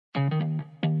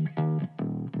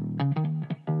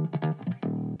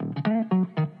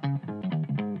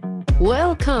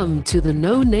Welcome to the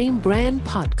No Name Brand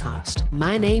Podcast.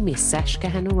 My name is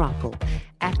Sashka Hanarappal,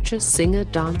 actress, singer,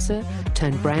 dancer,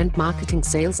 turned brand marketing,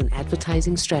 sales, and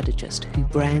advertising strategist who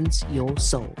brands your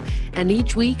soul. And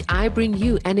each week I bring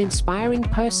you an inspiring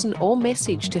person or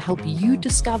message to help you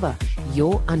discover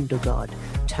your undergod,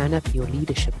 turn up your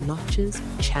leadership notches,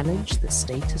 challenge the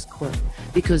status quo,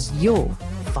 because you're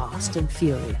fast and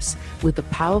furious with a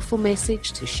powerful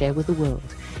message to share with the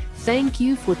world. Thank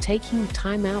you for taking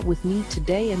time out with me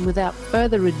today, and without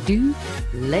further ado,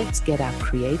 let's get our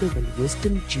creative and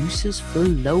wisdom juices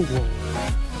flowing.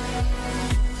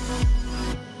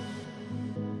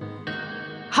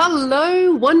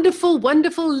 Hello, wonderful,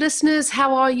 wonderful listeners.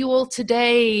 How are you all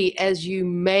today? As you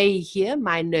may hear,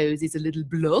 my nose is a little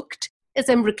blocked as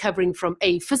I'm recovering from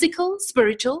a physical,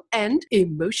 spiritual, and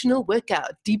emotional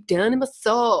workout deep down in my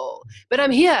soul. But I'm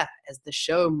here as the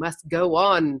show must go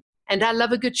on. And I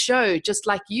love a good show, just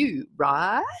like you,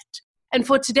 right? And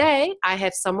for today, I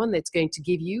have someone that's going to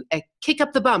give you a kick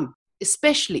up the bum,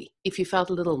 especially if you felt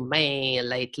a little meh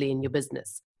lately in your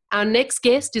business. Our next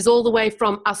guest is all the way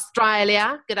from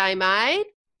Australia. G'day, mate.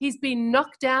 He's been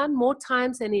knocked down more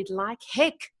times than he'd like,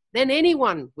 heck, than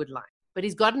anyone would like. But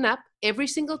he's gotten up every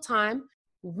single time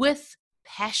with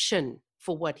passion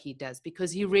for what he does,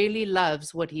 because he really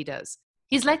loves what he does.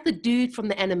 He's like the dude from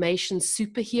the animation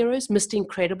superheroes, Mr.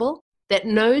 Incredible, that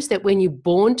knows that when you're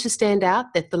born to stand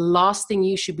out, that the last thing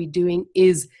you should be doing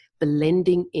is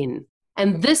blending in.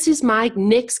 And this is my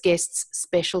next guest's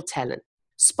special talent,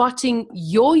 spotting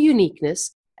your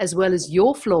uniqueness as well as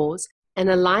your flaws and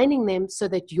aligning them so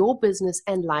that your business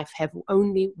and life have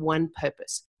only one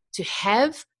purpose: to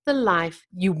have the life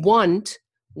you want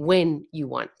when you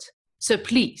want. So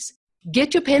please,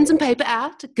 get your pens and paper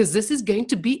out, because this is going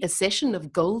to be a session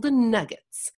of golden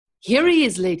nuggets. Here he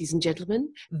is, ladies and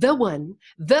gentlemen, the one,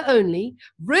 the only,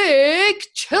 Rick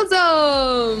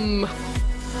Chisholm.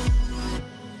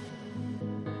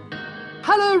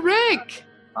 Hello, Rick.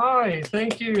 Hi,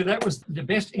 thank you. That was the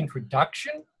best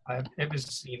introduction I've ever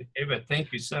seen ever.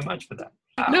 Thank you so much for that.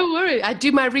 No worry. I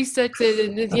do my research,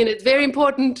 and it's very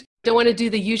important. Don't want to do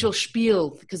the usual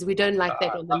spiel, because we don't like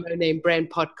that on the No Name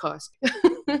Brand Podcast.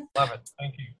 Love it.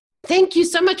 Thank you. Thank you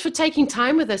so much for taking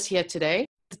time with us here today.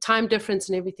 The time difference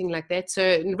and everything like that.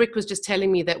 So Rick was just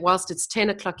telling me that whilst it's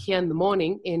 10 o'clock here in the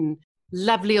morning in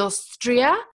lovely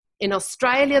Austria, in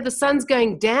Australia, the sun's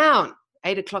going down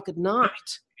 8 o'clock at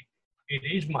night. It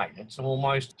is, mate. It's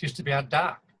almost just about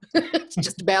dark. It's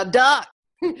just about dark.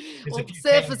 All the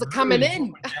surfers are coming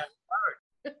in.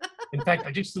 In fact,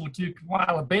 I just saw two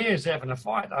koala bears having a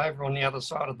fight over on the other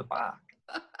side of the park.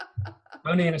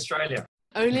 Only in Australia.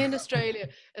 Only in Australia.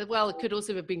 Well, it could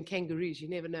also have been kangaroos. You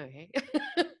never know, hey?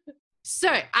 So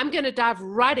I'm going to dive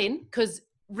right in, because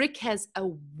Rick has a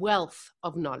wealth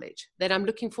of knowledge that I'm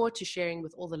looking forward to sharing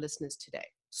with all the listeners today.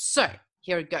 So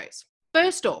here it goes.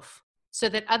 First off, so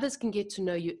that others can get to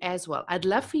know you as well, I'd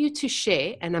love for you to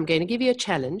share, and I'm going to give you a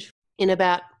challenge, in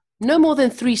about no more than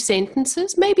 3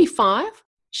 sentences, maybe 5.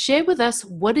 Share with us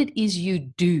what it is you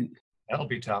do. That'll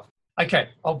be tough. Okay,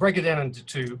 I'll break it down into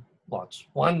 2 lots.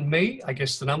 One, me. I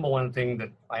guess the number one thing that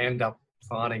I end up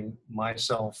finding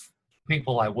myself,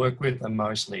 people I work with are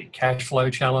mostly cash flow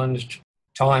challenged,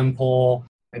 time poor.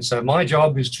 And so my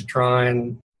job is to try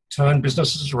and turn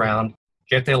businesses around,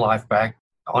 get their life back,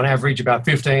 on average about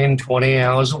 15, 20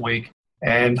 hours a week,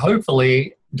 and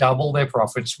hopefully double their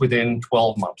profits within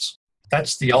 12 months.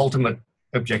 That's the ultimate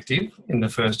objective in the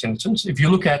first instance. If you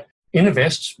look at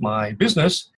Innovest, my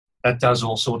business, that does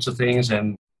all sorts of things,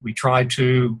 and we try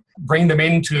to bring them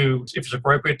into, if it's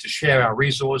appropriate, to share our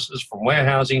resources from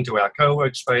warehousing to our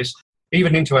co-work space,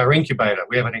 even into our incubator.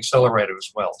 We have an accelerator as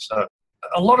well. So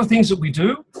a lot of things that we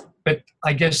do, but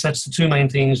I guess that's the 2 main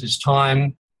things, is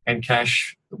time and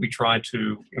cash, that we try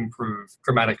to improve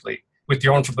dramatically with the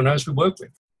entrepreneurs we work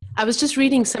with. I was just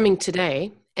reading something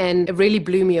today, and it really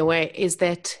blew me away, is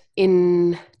that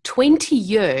in 20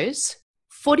 years,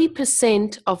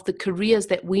 40% of the careers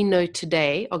that we know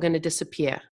today are going to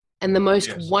disappear. And the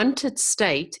most wanted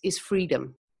state is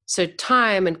freedom. So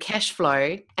time and cash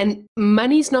flow, and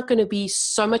money's not going to be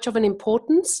so much of an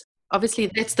importance. Obviously,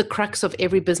 that's the crux of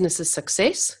every business's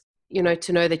success,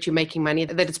 to know that you're making money,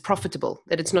 that it's profitable,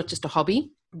 that it's not just a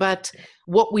hobby. But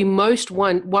what we most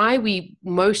want, why we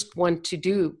most want to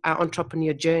do our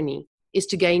entrepreneur journey, is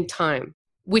to gain time.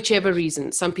 Whichever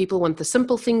reason. Some people want the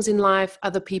simple things in life.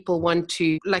 Other people want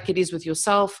to, like it is with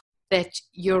yourself, that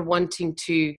you're wanting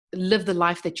to live the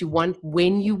life that you want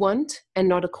when you want, and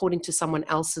not according to someone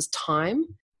else's time.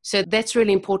 So that's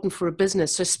really important for a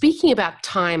business. So speaking about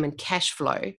time and cash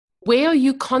flow, Where are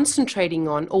you concentrating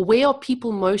on, or where are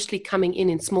people mostly coming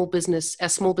in small business,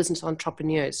 as small business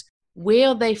entrepreneurs? Where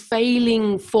are they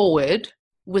failing forward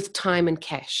with time and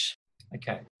cash?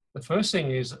 Okay. The first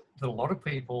thing is that a lot of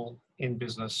people in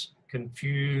business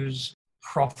confuse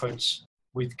profits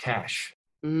with cash.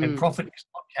 And profit is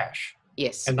not cash.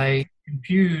 Yes. And they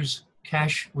confuse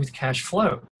cash with cash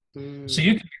flow. So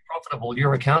you can be profitable.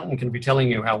 Your accountant can be telling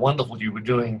you how wonderful you were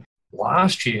doing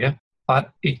last year,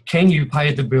 but can you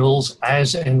pay the bills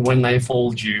as and when they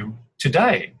fall due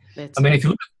today? If you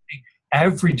look at the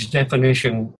average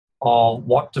definition of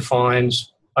what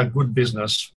defines a good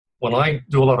business, when I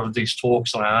do a lot of these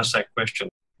talks and I ask that question,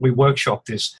 we workshop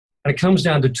this, and it comes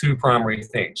down to two primary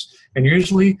things. And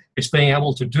usually it's being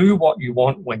able to do what you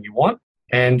want when you want,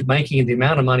 and making the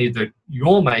amount of money that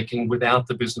you're making without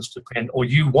the business depend, or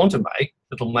you want to make,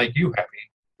 that'll make you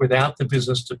happy, without the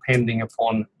business depending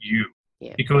upon you.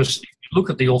 Yeah. Because if you look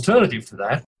at the alternative to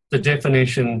that, the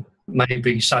definition may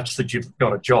be such that you've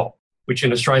got a job, which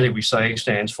in Australia we say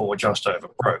stands for just over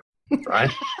broke,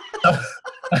 right?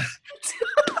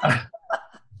 I've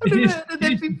never heard of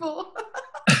that before.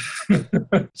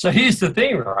 So here's the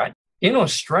thing, right? In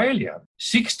Australia,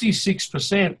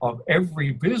 66% of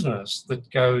every business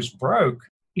that goes broke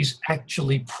is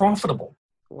actually profitable.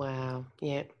 Wow.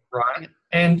 Yeah. Right?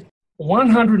 And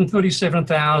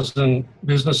 137,000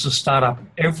 businesses start up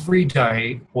every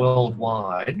day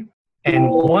worldwide,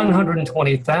 and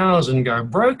 120,000 go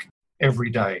broke every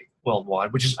day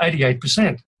worldwide, which is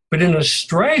 88%. But in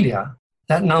Australia,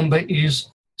 that number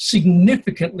is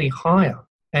significantly higher.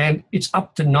 And it's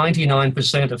up to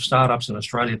 99% of startups in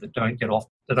Australia that don't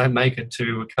make it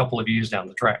to a couple of years down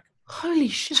the track. Holy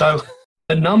shit. So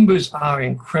the numbers are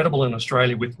incredible in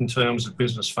Australia in terms of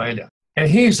business failure. And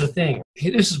here's the thing.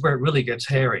 This is where it really gets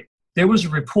hairy. There was a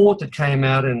report that came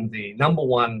out in the number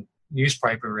one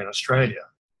newspaper in Australia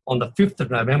on the 5th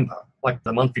of November, like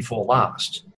the month before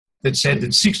last, that said that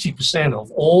 60% of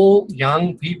all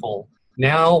young people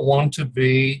now want to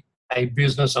be a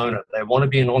business owner. They want to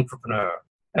be an entrepreneur.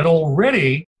 And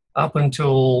already, up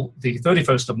until the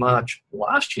 31st of March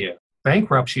last year,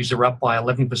 bankruptcies are up by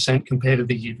 11% compared to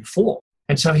the year before.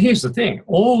 And so here's the thing.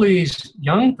 All these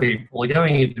young people are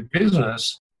going into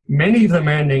business. Many of them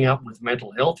are ending up with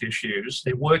mental health issues.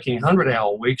 They're working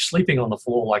 100-hour weeks, sleeping on the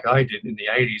floor like I did in the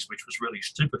 80s, which was really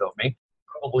stupid of me.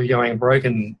 Probably going broke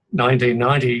in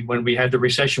 1990 when we had the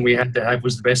recession we had to have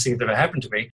was the best thing that ever happened to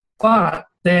me. But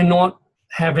they're not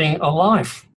having a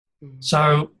life.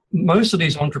 So most of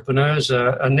these entrepreneurs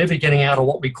are never getting out of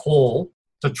what we call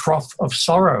the trough of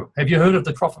sorrow. Have you heard of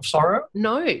the trough of sorrow?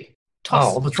 No.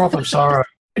 The trough of sorrow.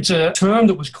 It's a term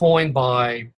that was coined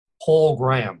by Paul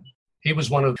Graham. He was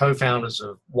one of the co-founders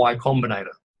of Y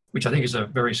Combinator, which I think is a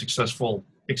very successful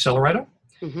accelerator.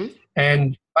 Mm-hmm.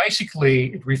 And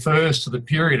basically it refers to the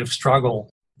period of struggle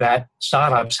that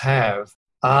startups have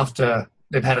after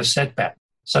they've had a setback.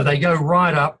 So they go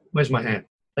right up. Where's my hand?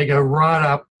 They go right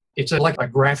up. It's like a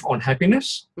graph on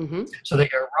happiness. Mm-hmm. So they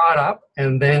go right up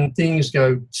and then things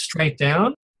go straight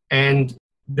down, and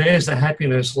there's the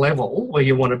happiness level where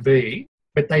you want to be,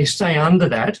 but they stay under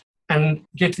that. And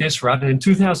get this, right, in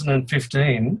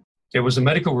 2015, there was a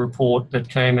medical report that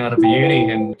came out of a uni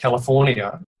in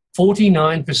California.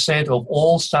 49% of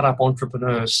all startup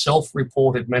entrepreneurs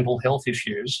self-reported mental health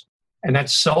issues, and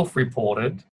that's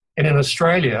self-reported. And in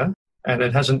Australia,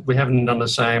 and we haven't done the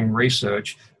same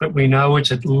research, but we know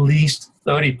it's at least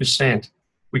 30%,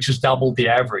 which is double the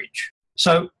average.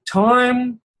 So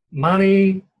time,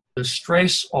 money, the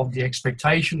stress of the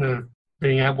expectation of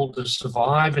being able to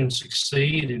survive and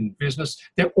succeed in business,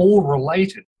 they're all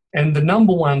related. And the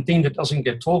number one thing that doesn't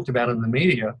get talked about in the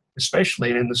media,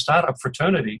 especially in the startup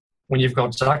fraternity, when you've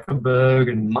got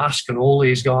Zuckerberg and Musk and all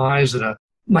these guys that are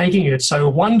making it so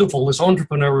wonderful, this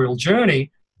entrepreneurial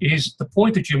journey, is the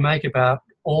point that you make about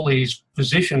all these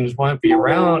positions won't be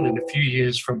around in a few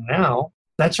years from now.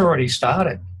 That's already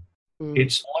started.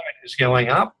 Its employment is going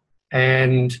up.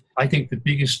 And I think the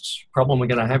biggest problem we're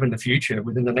going to have in the future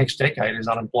within the next decade is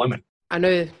unemployment. I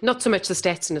know not so much the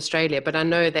stats in Australia, but I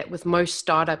know that with most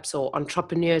startups or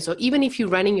entrepreneurs, or even if you're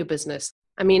running your business,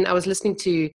 I mean, I was listening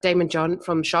to Damon John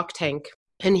from Shark Tank,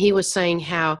 and he was saying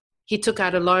how he took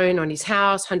out a loan on his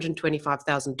house,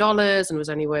 $125,000, and was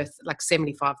only worth like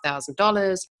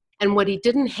 $75,000. And what he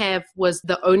didn't have was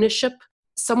the ownership,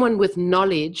 someone with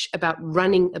knowledge about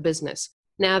running a business.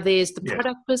 Now, there's the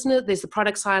product business, there's the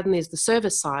product side, and there's the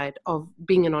service side of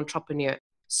being an entrepreneur.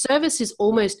 Service is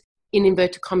almost, in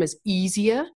inverted commas,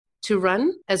 easier to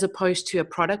run as opposed to a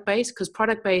product base, because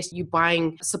product based, you're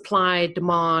buying supply,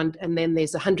 demand, and then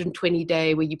there's a 120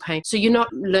 day where you pay. So you're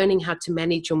not learning how to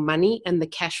manage your money and the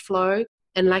cash flow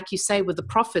And like you say, with the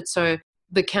profit, so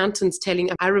the accountant's telling,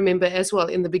 I remember as well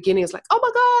in the beginning, it's like, oh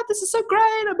my God, this is so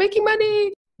great, I'm making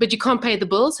money, but you can't pay the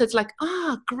bills. So it's like,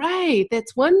 great,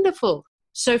 that's wonderful.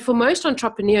 So for most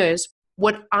entrepreneurs,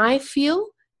 what I feel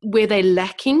where they're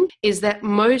lacking is that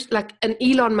most, like an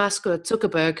Elon Musk or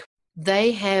Zuckerberg,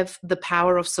 they have the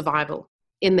power of survival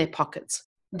in their pockets.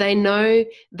 They know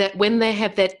that when they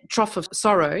have that trough of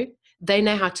sorrow, they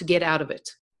know how to get out of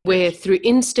it, where through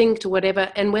instinct or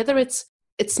whatever, and whether it's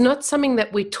not something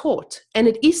that we're taught, and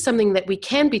it is something that we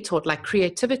can be taught, like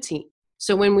creativity.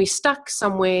 So when we're stuck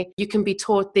somewhere, you can be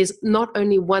taught there's not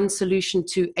only one solution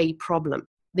to a problem.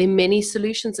 There are many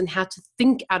solutions and how to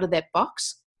think out of that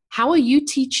box. How are you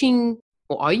teaching,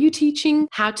 or are you teaching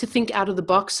how to think out of the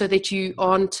box so that you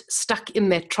aren't stuck in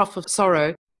that trough of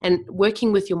sorrow, and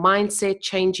working with your mindset,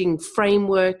 changing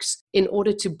frameworks in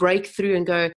order to break through and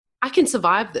go, I can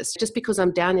survive this. Just because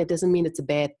I'm down here doesn't mean it's a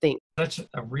bad thing. That's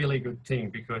a really good thing,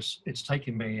 because it's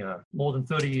taken me more than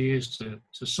 30 years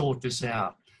to sort this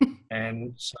out.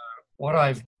 And so what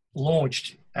I've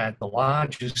launched at the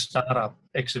largest startup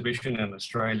exhibition in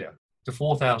Australia to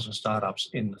 4,000 startups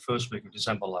in the first week of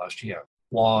December last year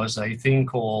was a thing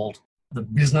called the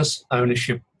Business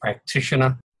Ownership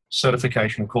Practitioner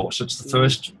Certification course. It's the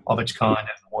first of its kind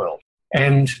in the world.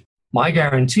 And my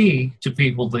guarantee to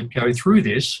people that go through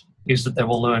this is that they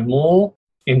will learn more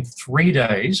in 3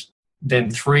 days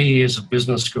than 3 years of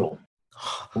business school.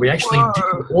 We actually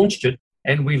launched it,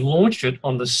 and we launched it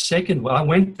on the second. I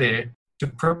went there to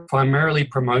primarily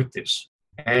promote this.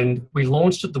 And we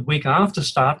launched it the week after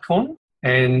StartCon,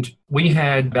 and we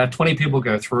had about 20 people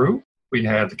go through. We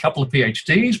had a couple of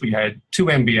PhDs, we had 2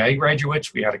 MBA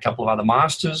graduates, we had a couple of other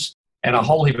masters, and a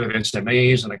whole heap of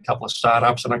SMEs and a couple of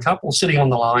startups and a couple sitting on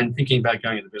the line thinking about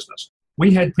going into business.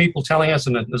 We had people telling us,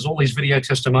 and there's all these video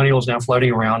testimonials now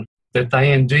floating around, that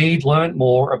they indeed learned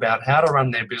more about how to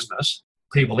run their business,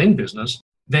 people in business,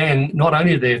 than not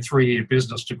only their 3-year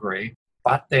business degree,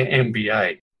 but their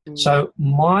MBA. So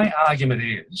my argument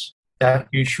is that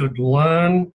you should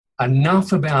learn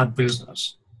enough about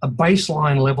business, a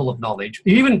baseline level of knowledge,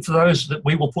 even for those that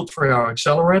we will put through our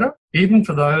accelerator, even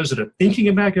for those that are thinking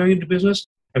about going into business,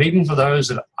 and even for those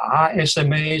that are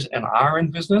SMEs and are in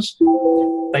business.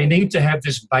 They need to have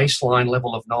this baseline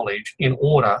level of knowledge in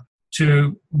order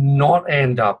to not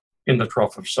end up in the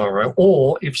trough of sorrow,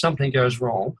 or if something goes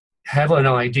wrong, have an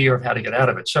idea of how to get out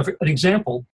of it. So for an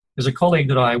example, there's a colleague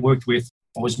that I worked with,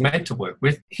 or was meant to work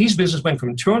with. His business went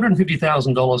from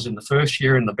 $250,000 in the first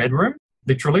year in the bedroom,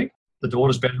 literally, the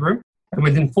daughter's bedroom, and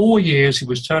within 4 years, he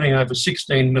was turning over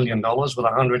 $16 million with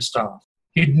 100 staff.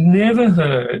 He'd never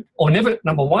heard, or never,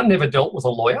 number one, never dealt with a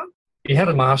lawyer. He had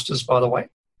a master's, by the way,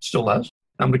 still does.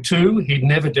 Number two, he'd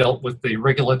never dealt with the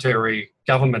regulatory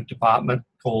government department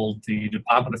called the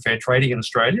Department of Fair Trading in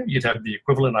Australia. You'd have the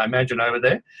equivalent, I imagine, over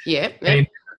there. Yeah. And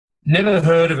never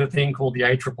heard of a thing called the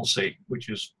ACCC, which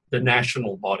is the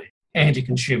national body,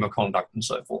 anti-consumer conduct and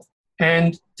so forth.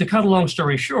 And to cut a long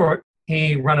story short,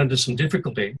 he ran into some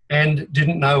difficulty and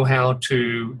didn't know how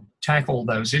to tackle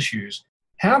those issues.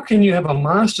 How can you have a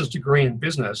master's degree in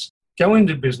business, go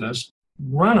into business,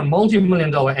 run a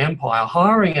multi-million-dollar empire,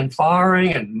 hiring and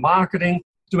firing and marketing,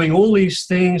 doing all these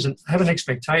things, and have an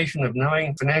expectation of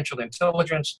knowing financial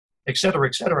intelligence, et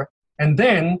cetera, and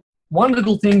then one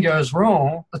little thing goes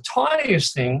wrong, the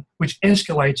tiniest thing, which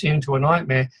escalates into a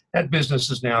nightmare, that business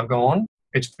is now gone.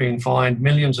 It's been fined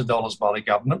millions of dollars by the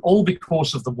government, all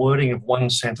because of the wording of one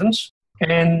sentence,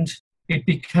 and it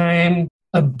became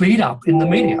a beat-up in the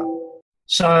media.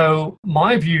 So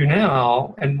my view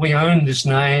now, and we own this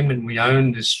name and we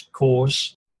own this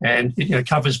course, and it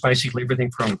covers basically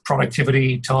everything from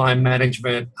productivity, time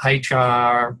management,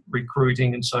 HR,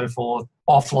 recruiting and so forth,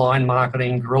 offline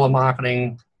marketing, guerrilla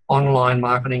marketing, online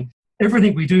marketing,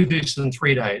 everything. We do this in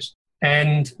 3 days.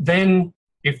 And then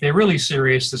if they're really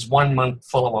serious, there's 1 month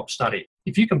follow-up study.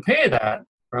 If you compare that,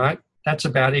 right, that's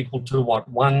about equal to what,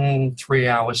 1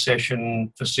 3-hour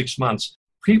session for 6 months.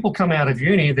 People come out of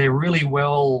uni, they're really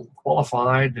well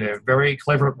qualified, they're very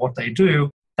clever at what they do.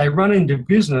 They run into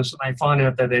business and they find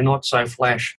out that they're not so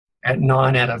flash at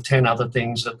 9 out of 10 other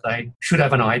things that they should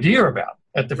have an idea about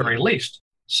at the very least.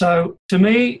 So to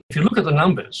me, if you look at the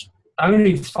numbers,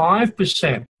 only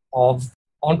 5% of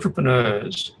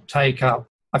entrepreneurs take up,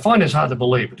 I find it's hard to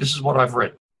believe, but this is what I've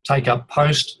read, take up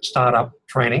post-startup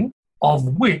training,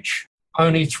 of which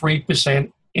only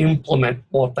 3% implement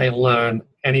what they learn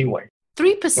anyway.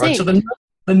 3%? Right? So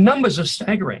the numbers are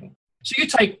staggering. So you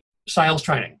take sales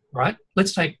training, right?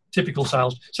 Let's take typical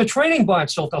sales. So training by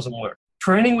itself doesn't work.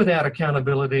 Training without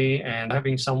accountability and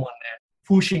having someone there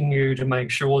pushing you to make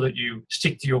sure that you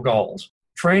stick to your goals.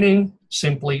 Training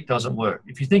simply doesn't work.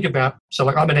 If you think about, so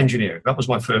like I'm an engineer, that was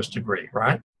my first degree,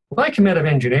 right? When I came out of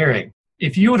engineering,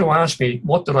 if you were to ask me,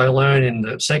 what did I learn in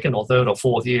the second or third or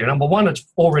fourth year? Number one, it's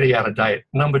already out of date.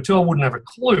 Number two, I wouldn't have a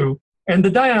clue. And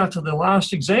the day after the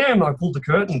last exam, I pulled the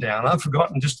curtain down. I've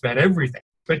forgotten just about everything.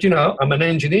 But, I'm an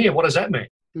engineer. What does that mean?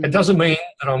 Mm-hmm. It doesn't mean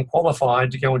that I'm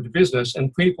qualified to go into business,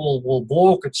 and people will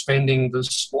balk at spending the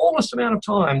smallest amount of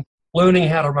time learning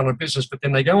how to run a business, but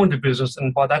then they go into business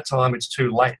and by that time it's too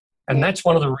late. And that's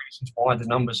one of the reasons why the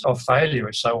numbers of failure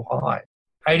is so high.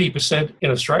 80%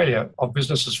 in Australia of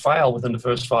businesses fail within the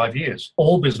first 5 years,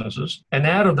 all businesses. And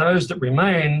out of those that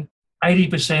remain,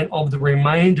 80% of the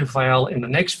remainder fail in the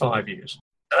next 5 years.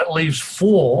 That leaves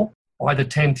 4 by the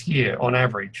 10th year on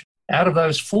average. Out of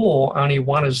those 4, only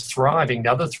 1 is thriving.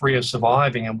 The other 3 are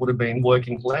surviving and would have been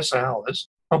working less hours,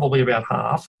 probably about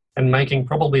half, and making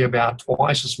probably about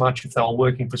twice as much if they were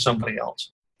working for somebody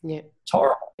else. Yeah. It's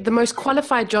horrible. The most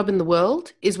qualified job in the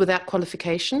world is without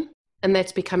qualification, and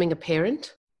that's becoming a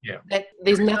parent. Yeah.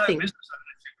 There's nothing. No business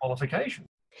qualification.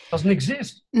 Doesn't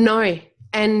exist. No.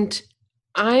 And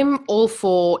I'm all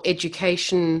for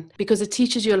education because it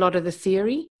teaches you a lot of the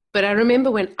theory. But I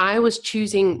remember when I was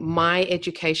choosing my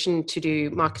education to do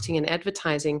marketing and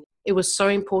advertising, it was so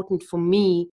important for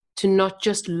me to not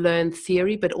just learn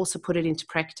theory, but also put it into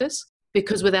practice.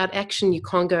 Because without action, you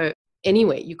can't go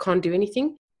anywhere. You can't do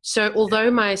anything. So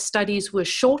although my studies were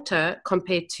shorter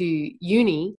compared to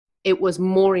uni, it was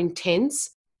more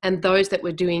intense. And those that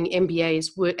were doing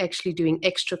MBAs were actually doing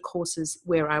extra courses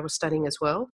where I was studying as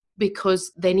well,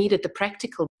 because they needed the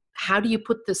practical. How do you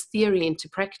put this theory into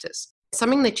practice?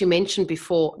 Something that you mentioned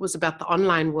before was about the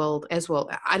online world as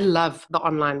well. I love the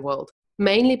online world,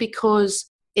 mainly because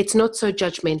it's not so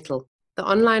judgmental. The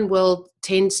online world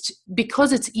tends to,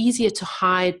 because it's easier to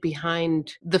hide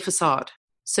behind the facade.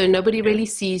 So nobody really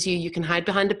sees you. You can hide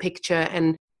behind a picture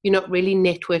and you're not really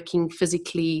networking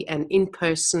physically and in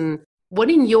person. What,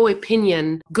 in your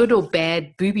opinion, good or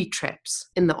bad booby traps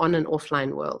in the on and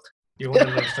offline world? You want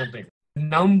to know something?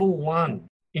 Number one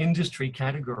industry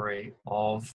category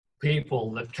of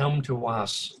people that come to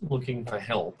us looking for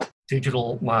help,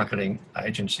 digital marketing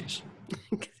agencies.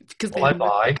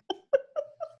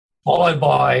 Followed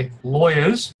by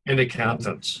lawyers and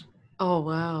accountants. Oh,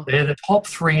 wow. They're the top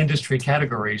 3 industry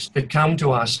categories that come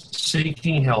to us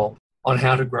seeking help on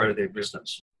how to grow their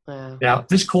business. Wow. Now,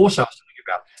 this course I was talking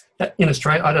about, that in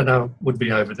Australia, I don't know, would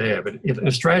be over there, but in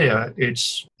Australia,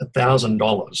 it's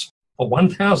 $1,000 or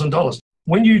 $1,000.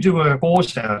 When you do a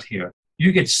course out here,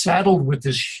 you get saddled with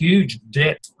this huge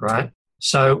debt, right?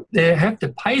 So they have to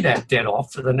pay that debt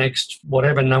off for the next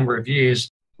whatever number of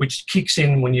years, which kicks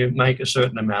in when you make a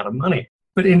certain amount of money.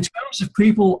 But in terms of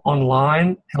people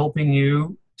online helping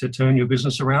you to turn your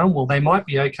business around, well, they might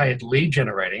be okay at lead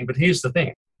generating, but here's the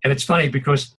thing. And it's funny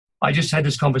because I just had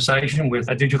this conversation with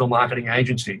a digital marketing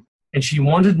agency, and she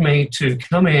wanted me to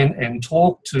come in and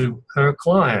talk to her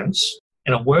clients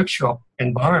in a workshop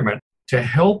environment to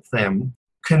help them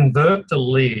convert the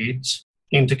leads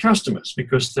into customers,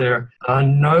 because there are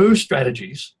no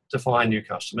strategies to find new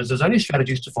customers. There's only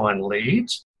strategies to find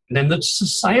leads. And then there's the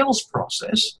sales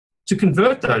process to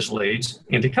convert those leads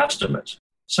into customers.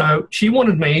 So she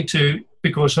wanted me to,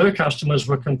 because her customers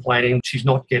were complaining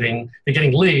they're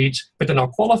getting leads, but they're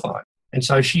not qualified. And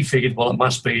so she figured, well, it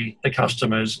must be the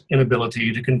customer's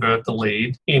inability to convert the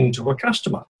lead into a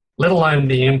customer, let alone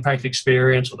the impact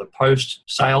experience or the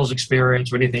post-sales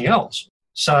experience or anything else.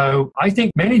 So I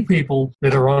think many people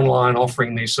that are online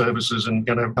offering these services and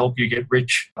going to help you get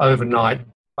rich overnight,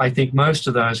 I think most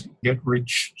of those get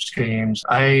rich schemes.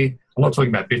 I'm not talking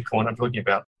about Bitcoin, I'm talking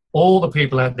about all the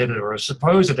people out there that are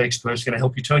supposed experts going to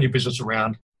help you turn your business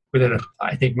around.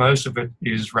 I think most of it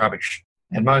is rubbish.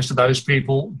 And most of those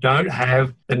people don't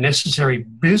have the necessary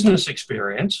business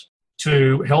experience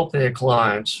to help their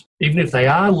clients, even if they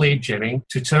are lead genning,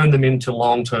 to turn them into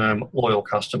long-term loyal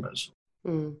customers.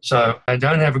 So I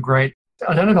don't have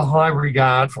a high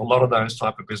regard for a lot of those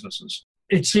type of businesses.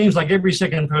 It seems like every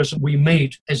second person we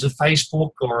meet is a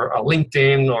Facebook or a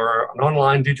LinkedIn or an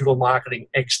online digital marketing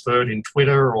expert in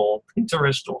Twitter or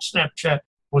Pinterest or Snapchat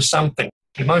or something.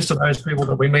 And most of those people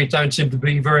that we meet don't seem to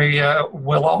be very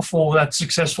well off or that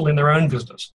successful in their own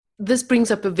business. This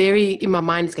brings up in my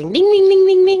mind, it's going ding, ding, ding,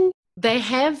 ding, ding. They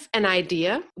have an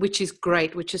idea, which is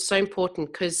great, which is so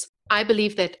important, because I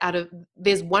believe that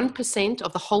there's 1%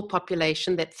 of the whole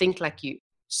population that think like you.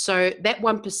 So that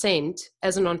 1%,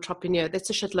 as an entrepreneur, that's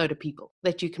a shitload of people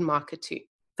that you can market to.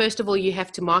 First of all, you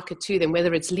have to market to them,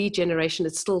 whether it's lead generation,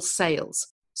 it's still sales.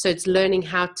 So it's learning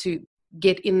how to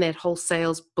get in that whole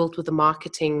sales built with the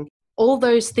marketing, all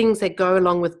those things that go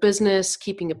along with business,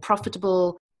 keeping it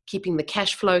profitable, keeping the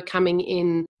cash flow coming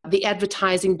in, the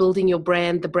advertising, building your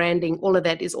brand, the branding, all of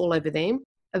that is all over them.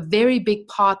 A very big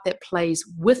part that plays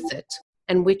with it,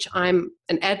 and which I'm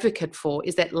an advocate for,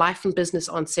 is that life and business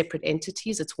aren't separate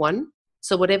entities. It's one.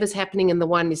 So whatever's happening in the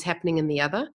one is happening in the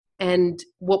other. And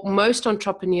what most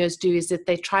entrepreneurs do is that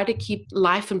they try to keep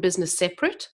life and business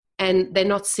separate, and they're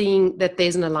not seeing that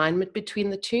there's an alignment between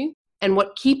the two. And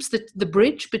what keeps the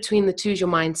bridge between the two is your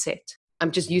mindset. I'm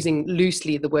just using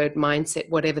loosely the word mindset,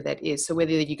 whatever that is. So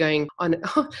whether you're going on,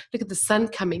 oh, look at the sun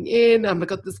coming in, I've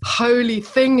got this holy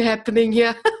thing happening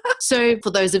here. So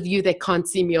for those of you that can't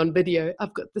see me on video,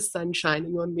 I've got the sun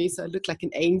shining on me, so I look like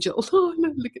an angel. Oh,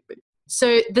 no, look at me.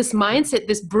 So this mindset,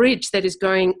 this bridge that is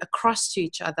going across to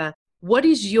each other, what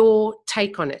is your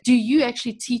take on it? Do you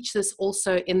actually teach this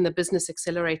also in the Business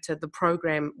Accelerator, the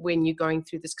program, when you're going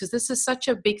through this? Because this is such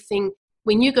a big thing.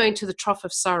 When you go into the trough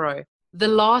of sorrow, the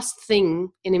last thing,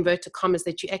 in inverted commas,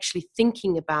 that you're actually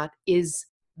thinking about is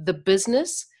the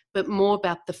business, but more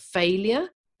about the failure.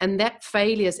 And that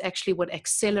failure is actually what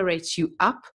accelerates you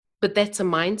up. But that's a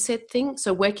mindset thing.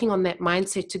 So working on that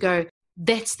mindset to go,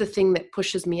 that's the thing that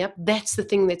pushes me up. That's the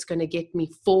thing that's going to get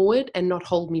me forward and not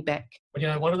hold me back. Well, you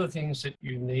know, one of the things that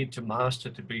you need to master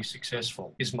to be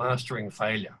successful is mastering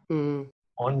failure.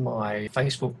 On my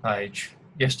Facebook page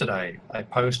yesterday, I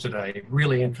posted a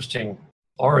really interesting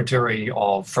oratory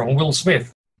from Will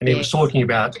Smith, and he was talking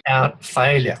about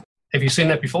failure. Have you seen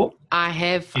that before? I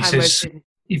have. He says,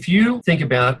 if you think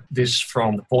about this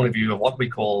from the point of view of what we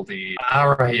call the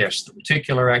RAS, the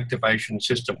reticular activation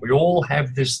system, we all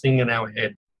have this thing in our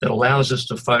head that allows us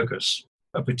to focus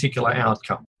a particular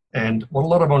outcome. And what a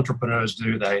lot of entrepreneurs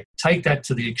do, they take that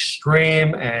to the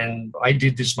extreme, and I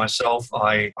did this myself.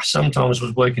 I sometimes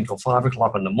was working till 5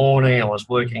 o'clock in the morning. I was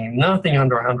working nothing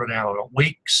under 100-hour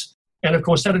weeks. And of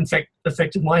course, that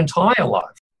affected my entire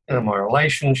life, and my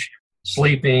relationship,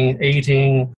 sleeping,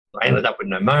 eating. I ended up with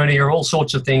pneumonia, all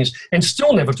sorts of things, and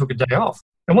still never took a day off.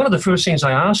 And one of the first things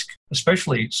I ask,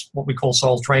 especially what we call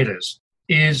sole traders,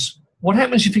 is what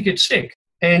happens if you get sick?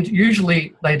 And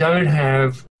usually they don't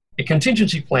have a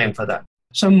contingency plan for that.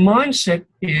 So mindset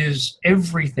is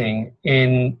everything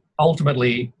in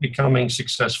ultimately becoming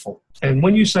successful. And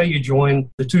when you say you join,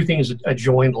 the two things that are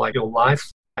joined, like your life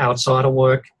outside of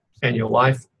work and your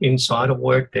life inside of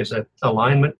work, there's an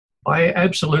alignment. I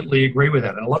absolutely agree with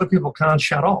that. And a lot of people can't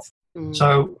shut off.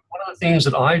 So one of the things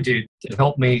that I did to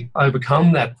help me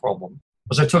overcome that problem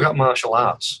was I took up martial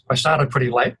arts. I started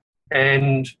pretty late,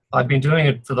 and I've been doing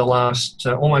it for the last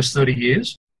almost 30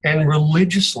 years. And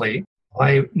religiously,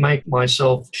 I make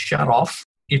myself shut off,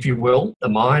 if you will, the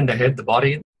mind, the head, the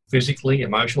body, physically,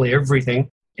 emotionally, everything.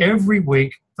 Every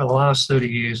week for the last 30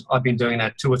 years, I've been doing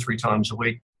that 2 or 3 times a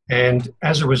week. And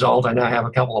as a result, I now have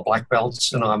a couple of black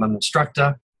belts, and I'm an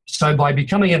instructor. So by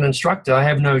becoming an instructor, I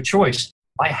have no choice.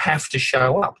 I have to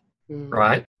show up,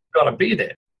 right? I've got to be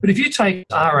there. But if you take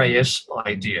RAS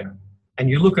idea and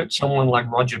you look at someone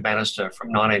like Roger Bannister from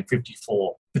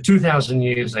 1954, for 2,000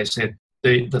 years, they said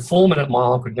the 4-minute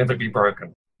mile could never be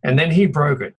broken. And then he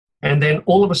broke it. And then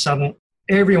all of a sudden,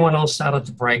 everyone else started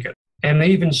to break it. And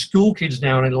even school kids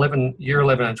now in year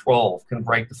 11 and 12 can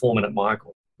break the 4-minute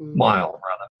mile.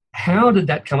 How did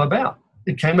that come about?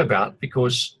 It came about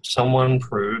because someone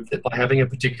proved that by having a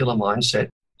particular mindset,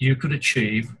 you could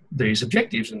achieve these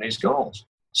objectives and these goals.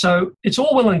 So it's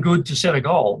all well and good to set a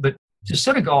goal, but to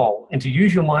set a goal and to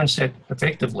use your mindset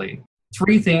effectively,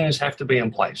 3 things have to be in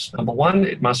place. Number 1,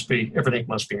 everything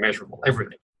must be measurable,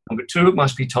 everything. Number 2, it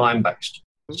must be time-based.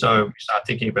 So we start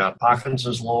thinking about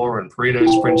Parkinson's law and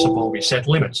Pareto's principle. We set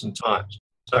limits and times.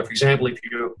 So for example, if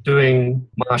you're doing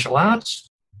martial arts,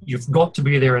 you've got to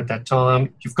be there at that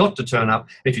time. You've got to turn up.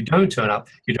 If you don't turn up,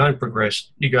 you don't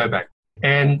progress, you go back.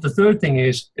 And the third thing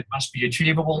is it must be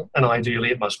achievable, and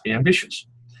ideally it must be ambitious.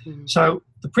 So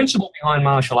the principle behind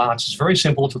martial arts is very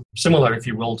similar, if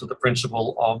you will, to the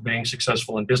principle of being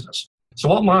successful in business. So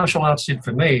what martial arts did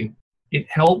for me, it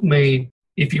helped me,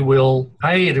 if you will,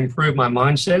 it improved my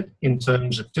mindset in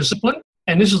terms of discipline.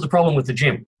 And this is the problem with the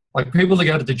gym. Like people that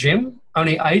go to the gym,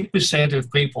 only 8%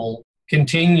 of people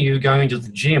continue going to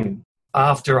the gym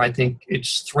after, I think,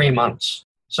 it's 3 months.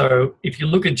 So if you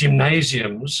look at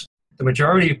gymnasiums, the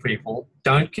majority of people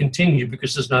don't continue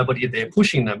because there's nobody there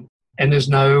pushing them, and there's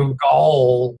no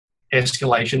goal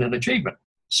escalation and achievement.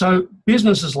 So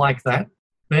businesses like that,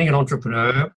 being an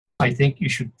entrepreneur, I think you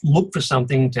should look for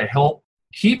something to help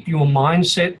keep your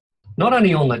mindset not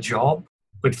only on the job,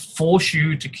 but force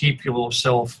you to keep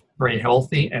yourself very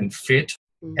healthy and fit,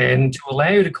 and to allow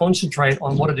you to concentrate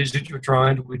on what it is that you're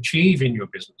trying to achieve in your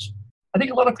business. I think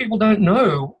a lot of people don't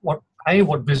know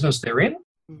what business they're in,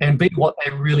 and B, what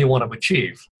they really want to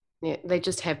achieve. Yeah, they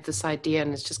just have this idea,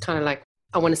 and it's just kind of like,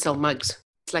 I want to sell mugs.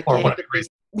 It's like, Or yeah, what? but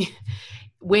there's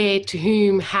where, to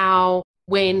whom, how,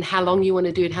 when, how long you want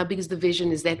to do it, how big is the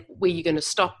vision? Is that where you're going to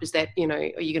stop? Is that,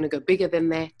 are you going to go bigger than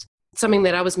that? Something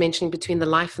that I was mentioning between the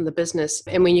life and the business,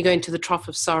 and when you go into the trough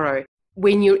of sorrow,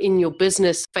 when you're in your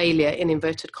business failure, in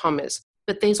inverted commas,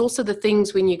 but there's also the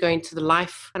things when you go into the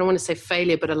life, I don't want to say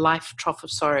failure, but a life trough of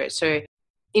sorrow. So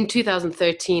in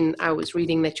 2013, I was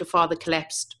reading that your father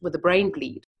collapsed with a brain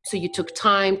bleed. So you took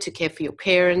time to care for your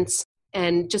parents.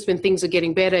 And just when things are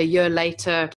getting better, a year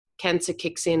later, cancer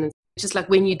kicks in. And just like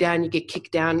when you're down, you get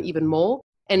kicked down even more.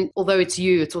 And although it's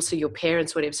you, it's also your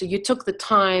parents, whatever. So you took the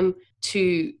time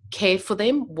to care for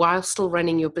them while still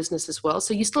running your business as well.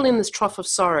 So you're still in this trough of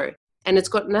sorrow. And it's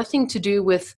got nothing to do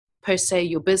with, per se,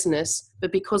 your business,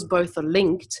 but because both are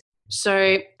linked.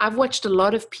 So I've watched a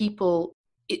lot of people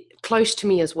close to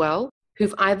me as well,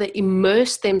 who've either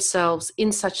immersed themselves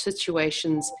in such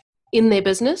situations in their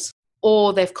business,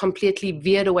 or they've completely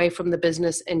veered away from the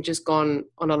business and just gone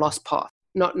on a lost path,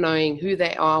 not knowing who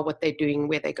they are, what they're doing,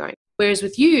 where they're going. Whereas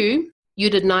with you, you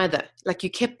did neither. Like, you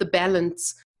kept the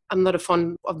balance. I'm not a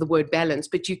fond of the word balance,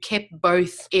 but you kept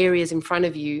both areas in front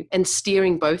of you and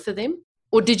steering both of them.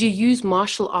 Or did you use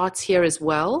martial arts here as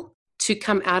well to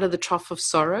come out of the trough of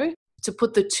sorrow, to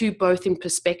put the two both in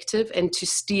perspective and to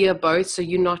steer both,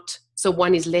 so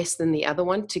one is less than the other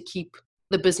one, to keep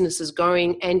the businesses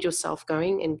going and yourself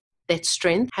going, and that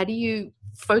strength? How do you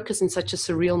focus in such a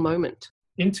surreal moment?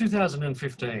 In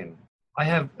 2015, I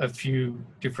have a few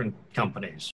different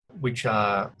companies which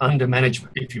are under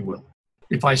management, if you will.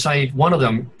 If I say one of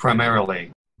them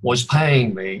primarily was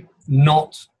paying me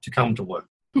not to come to work.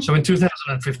 So in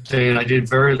 2015, I did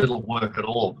very little work at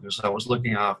all because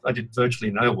I did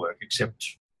virtually no work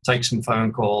except take some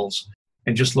phone calls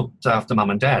and just looked after mum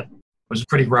and dad. It was a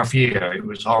pretty rough year. It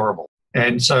was horrible.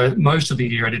 And so most of the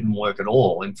year I didn't work at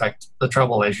all. In fact, the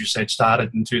trouble, as you said,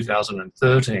 started in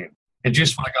 2013. And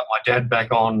just when I got my dad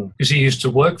back on, because he used to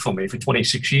work for me for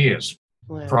 26 years,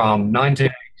 Wow. From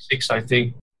 1986, I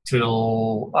think,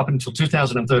 up until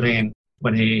 2013,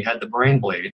 when he had the brain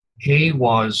bleed. He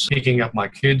was picking up my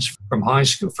kids from primary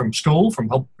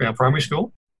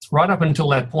school. Right up until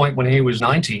that point when he was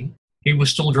 90, he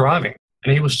was still driving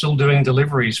and he was still doing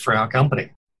deliveries for our company.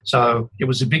 So it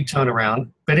was a big turnaround.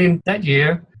 But in that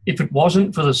year, if it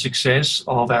wasn't for the success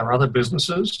of our other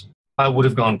businesses, I would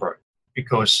have gone broke,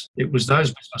 because it was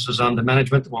those businesses under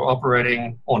management that were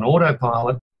operating on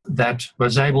autopilot that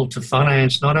was able to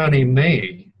finance not only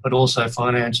me, but also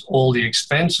finance all the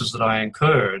expenses that I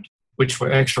incurred, which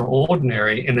were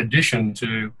extraordinary, in addition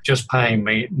to just paying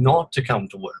me not to come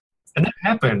to work. And that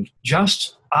happened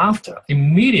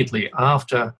immediately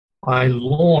after I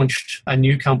launched a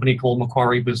new company called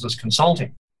Macquarie Business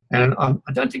Consulting. And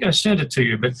I don't think I sent it to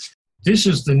you, but this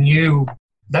is the new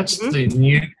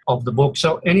of the book.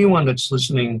 So anyone that's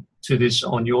listening to this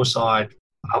on your side,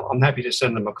 I'm happy to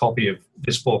send them a copy of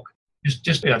this book.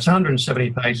 It's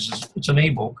 170 pages. It's an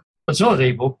ebook. It's not an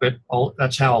ebook, but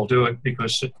that's how I'll do it,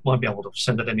 because I won't be able to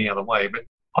send it any other way. But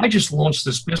I just launched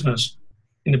this business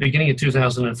in the beginning of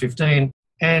 2015,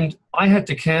 and I had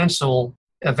to cancel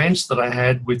events that I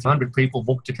had with 100 people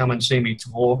booked to come and see me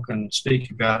talk and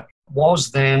speak about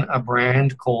was then a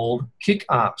brand called Kick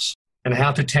Ass, and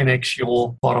how to 10x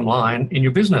your bottom line in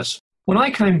your business. When I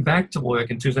came back to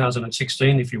work in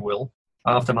 2016, if you will,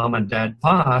 after mum and dad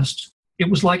passed, it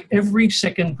was like every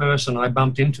second person I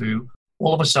bumped into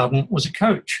all of a sudden was a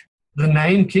coach. The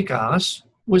name Kick Ass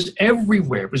was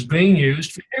everywhere. It was being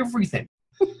used for everything.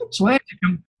 So I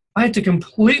had to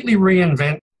completely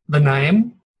reinvent the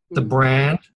name, the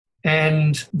brand,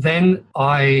 and then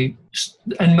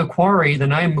Macquarie, the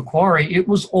name Macquarie, it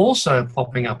was also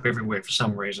popping up everywhere for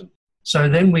some reason. So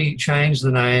then we changed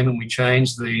the name, and we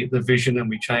changed the vision, and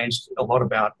we changed a lot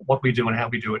about what we do and how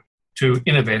we do it to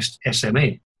Innovest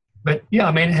SME. But yeah,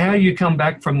 I mean, how you come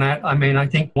back from that, I mean, I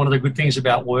think one of the good things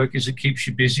about work is it keeps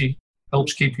you busy,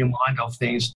 helps keep your mind off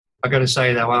things. I got to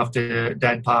say, though, after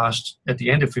Dad passed at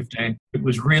the end of 15, it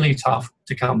was really tough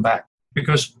to come back,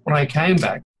 because when I came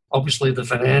back, obviously the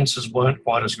finances weren't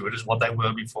quite as good as what they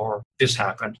were before this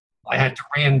happened. I had to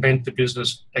reinvent the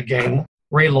business again,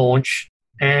 relaunch.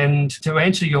 And to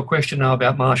answer your question now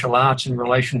about martial arts in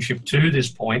relationship to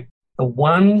this point, the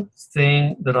one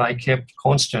thing that I kept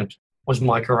constant was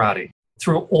my karate.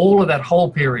 Through all of that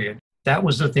whole period, that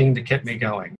was the thing that kept me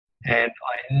going. And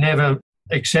I never,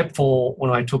 except for when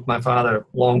I took my father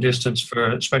long distance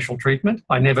for special treatment,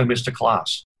 I never missed a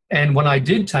class. And when I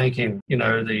did take him,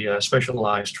 the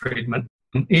specialized treatment,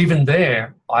 Even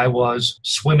there, I was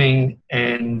swimming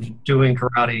and doing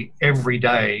karate every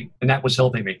day, and that was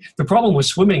helping me. The problem with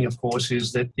swimming, of course,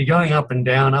 is that you're going up and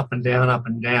down, up and down, up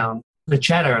and down. The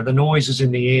chatter, the noise is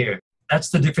in the air. That's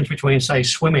the difference between, say,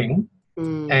 swimming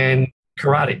and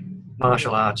karate,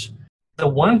 martial arts. The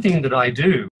one thing that I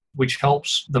do, which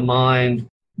helps the mind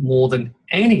more than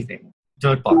anything,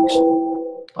 dirt bikes.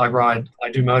 I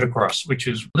do motocross, which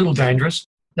is a little dangerous.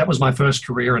 That was my first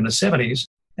career in the 70s,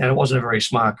 and it wasn't a very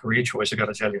smart career choice, I got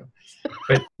to tell you.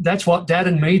 But that's what Dad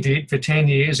and me did for 10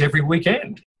 years every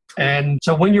weekend. And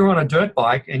so when you're on a dirt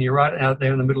bike and you're right out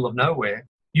there in the middle of nowhere,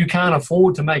 you can't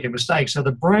afford to make a mistake. So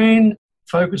the brain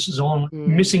focuses on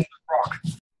missing the rock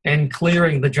and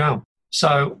clearing the jump.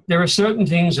 So there are certain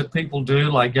things that people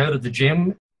do, like go to the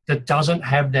gym, that doesn't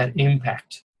have that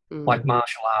impact, like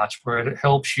martial arts, where it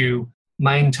helps you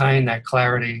maintain that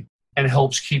clarity and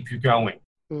helps keep you going.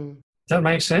 Does that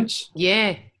make sense? Yeah,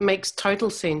 it makes total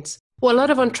sense. Well, a lot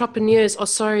of entrepreneurs are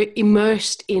so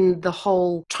immersed in the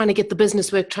whole trying to get the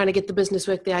business work,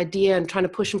 the idea, and trying to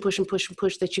push and push and push and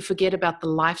push, that you forget about the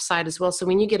life side as well. So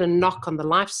when you get a knock on the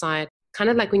life side, kind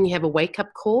of like when you have a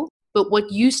wake-up call, but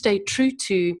what you stay true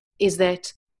to is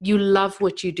that you love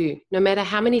what you do. No matter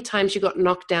how many times you got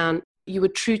knocked down, you were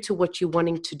true to what you're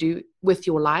wanting to do with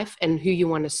your life and who you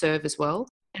want to serve as well,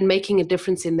 and making a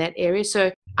difference in that area.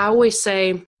 So I always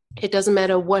say, it doesn't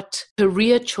matter what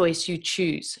career choice you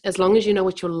choose, as long as you know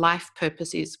what your life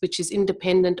purpose is, which is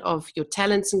independent of your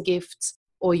talents and gifts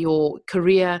or your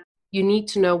career. You need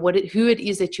to know who it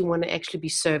is that you want to actually be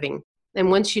serving. And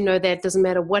once you know that, it doesn't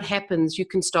matter what happens, you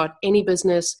can start any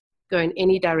business, go in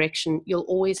any direction. You'll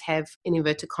always have, in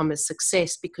inverted commas,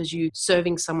 success, because you're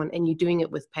serving someone and you're doing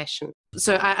it with passion.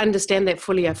 So I understand that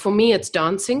fully. For me, it's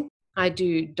dancing. I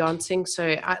do dancing.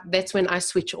 So that's when I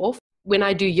switch off. When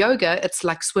I do yoga, it's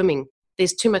like swimming.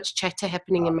 There's too much chatter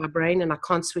happening in my brain and I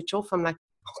can't switch off. I'm like,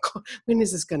 oh God, when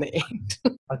is this going to end?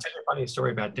 I'll tell you a funny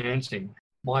story about dancing.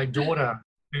 My daughter,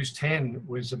 who's 10,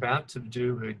 was about to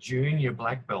do her junior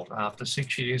black belt after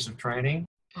 6 years of training.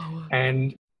 Oh.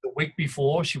 And the week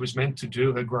before she was meant to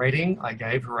do her grading, I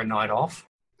gave her a night off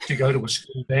to go to a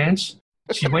school dance.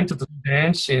 She went to the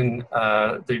dance in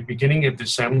the beginning of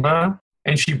December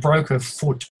and she broke her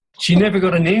foot. She never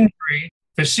got an injury.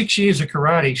 For 6 years of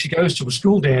karate, she goes to a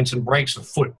school dance and breaks her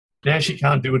foot. Now she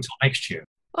can't do it till next year.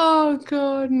 Oh,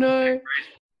 God, no.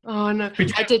 Oh, no.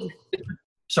 I did.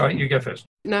 Sorry, you go first.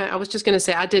 No, I was just going to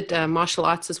say I did martial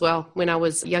arts as well when I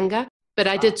was younger. But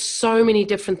I did so many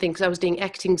different things. I was doing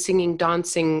acting, singing,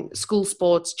 dancing, school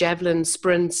sports, javelin,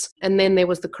 sprints. And then there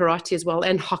was the karate as well,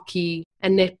 and hockey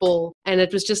and netball. And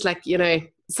it was just like,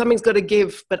 something's got to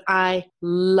give. But I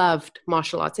loved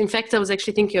martial arts. In fact, I was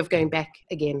actually thinking of going back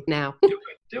again now.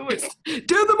 Do it.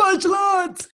 Do the martial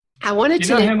arts. I wanted to.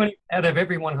 You know how many out of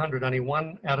every 100, only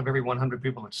one out of every 100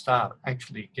 people that start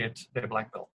actually get their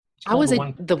black belt? I was the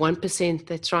 1%.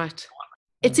 That's right.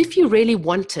 It's if you really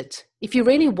want it. If you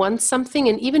really want something,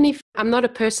 and even if I'm not a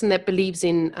person that believes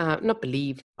in,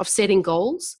 of setting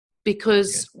goals,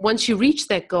 because once you reach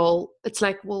that goal, it's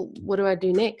like, well, what do I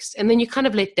do next? And then you kind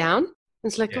of let down.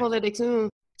 It's like,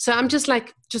 So I'm just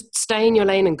like, just stay in your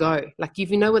lane and go. Like, if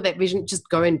you know what that vision, just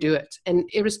go and do it. And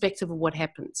irrespective of what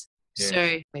happens. Yes.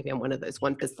 So maybe I'm one of those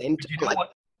 1%. Do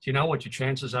you know what your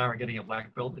chances are of getting a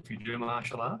black belt if you do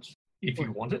martial arts? If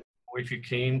you want it, or if you're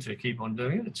keen to keep on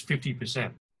doing it, it's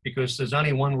 50%. Because there's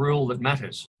only one rule that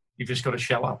matters. You've just got to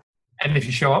show up. And if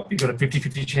you show up, you've got a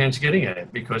 50-50 chance of getting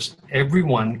it, because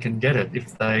everyone can get it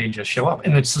if they just show up.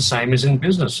 And it's the same as in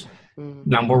business.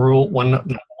 Number one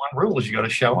rule is you got to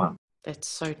show up. That's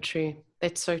so true.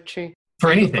 That's so true.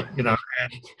 For anything,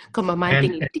 Got my mind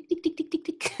thinking, tick, tick, tick, tick, tick,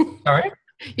 tick. Sorry?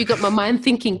 You got my mind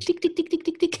thinking, tick, tick, tick, tick,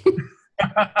 tick, tick.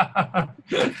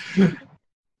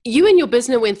 You and your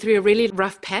business went through a really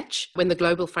rough patch when the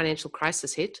global financial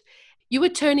crisis hit. You were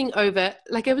turning over,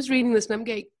 like I was reading this and I'm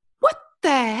going, what the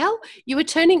hell? You were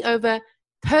turning over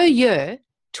per year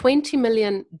 $20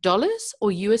 million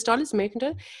or US dollars, American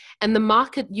dollar. And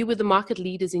you were the market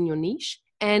leaders in your niche.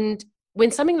 And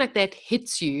when something like that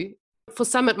hits you, for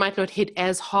some it might not hit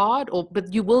as hard,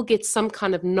 but you will get some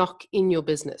kind of knock in your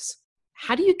business.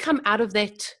 How do you come out of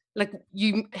that? Like,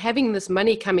 you having this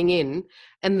money coming in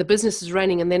and the business is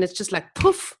running, and then it's just like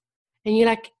poof. And you're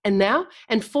like, and now?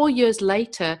 And 4 years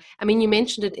later, I mean, you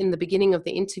mentioned it in the beginning of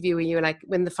the interview where you were like,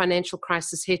 when the financial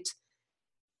crisis hit,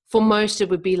 for most it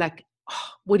would be like, oh,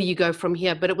 where do you go from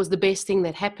here? But it was the best thing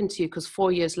that happened to you, because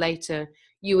 4 years later,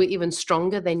 you were even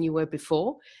stronger than you were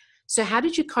before. So how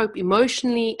did you cope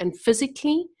emotionally and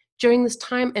physically during this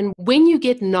time? And when you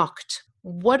get knocked,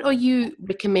 what are you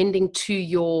recommending to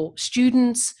your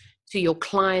students, to your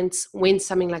clients when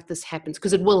something like this happens?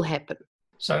 Because it will happen.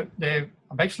 So I've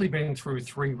actually been through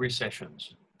 3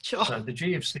 recessions. Sure. So the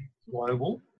GFC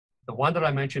global, the one that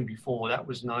I mentioned before, that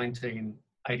was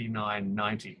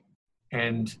 1989-90.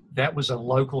 And that was a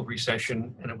local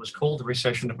recession, and it was called the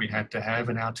recession that we had to have.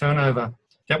 And our turnover,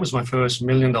 that was my first $1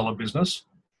 million business,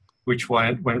 which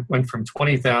went from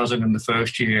 20,000 in the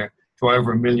first year to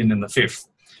over $1 million in the fifth.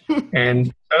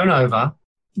 And turnover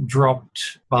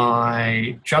dropped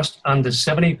by just under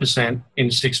 70%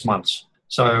 in 6 months.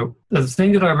 So the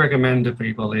thing that I recommend to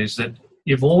people is that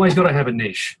you've always got to have a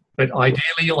niche, but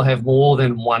ideally you'll have more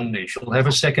than one niche. You'll have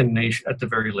a second niche at the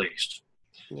very least.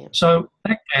 Yeah. So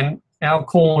back then, our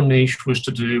core niche was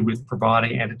to do with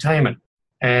providing entertainment.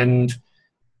 And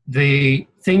the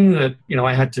thing that,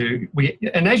 I had to,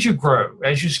 and as you grow,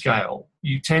 as you scale,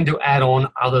 you tend to add on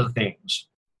other things,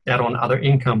 add on other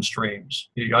income streams.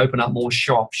 You open up more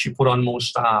shops, you put on more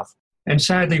staff. And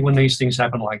sadly, when these things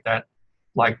happen like that,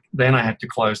 then I had to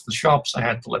close the shops, I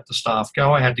had to let the staff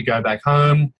go, I had to go back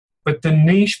home. But the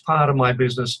niche part of my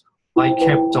business, I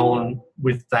kept on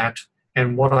with that.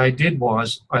 And what I did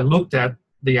was I looked at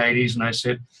the 80s and I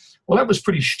said, well, that was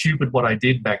pretty stupid what I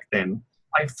did back then.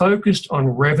 I focused on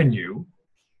revenue.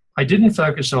 I didn't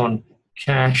focus on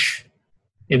cash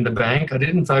in the bank. I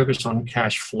didn't focus on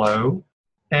cash flow.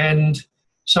 And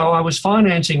so I was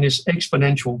financing this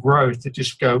exponential growth that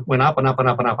just went up and up and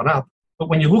up and up and up. But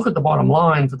when you look at the bottom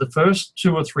line, for the first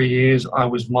 2 or 3 years, I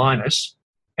was minus.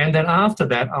 And then after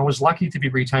that, I was lucky to be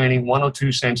retaining 1 or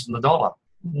 2 cents in the dollar.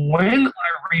 When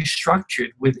I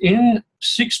restructured within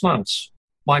 6 months,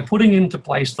 by putting into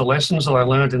place the lessons that I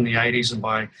learned in the 80s and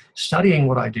by studying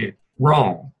what I did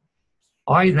wrong,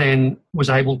 I then was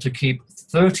able to keep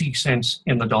 30 cents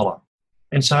in the dollar.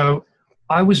 And so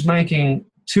I was making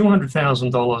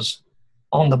 $200,000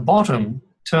 on the bottom,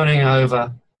 turning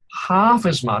over half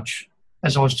as much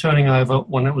as I was turning over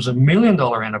when it was $1 million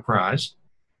enterprise.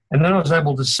 And then I was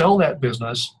able to sell that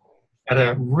business at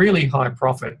a really high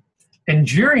profit. And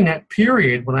during that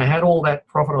period, when I had all that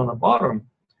profit on the bottom,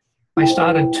 I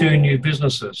started 2 new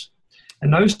businesses.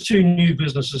 And those 2 new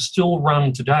businesses still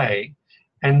run today.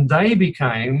 And they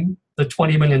became the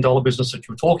 $20 million business that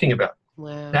you're talking about.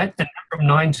 Wow. That from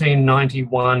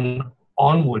 1991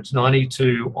 onwards,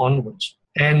 92 onwards.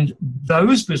 And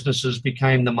those businesses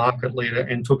became the market leader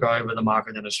and took over the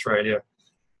market in Australia,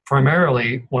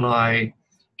 primarily when I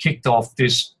kicked off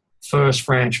this first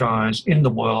franchise in the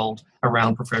world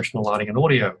around professional lighting and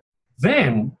audio.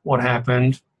 Then what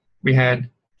happened, we had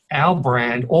our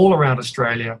brand all around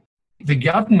Australia. The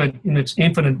government, in its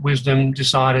infinite wisdom,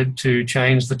 decided to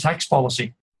change the tax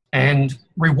policy and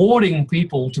rewarding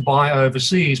people to buy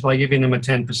overseas by giving them a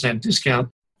 10% discount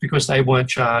because they weren't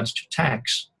charged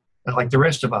tax like the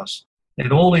rest of us.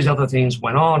 And all these other things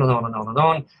went on and on and on and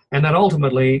on. And then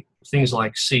ultimately, things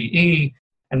like CE,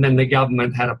 and then the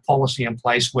government had a policy in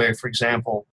place where, for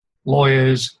example,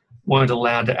 lawyers weren't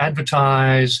allowed to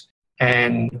advertise.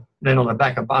 And then on the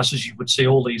back of buses, you would see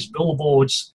all these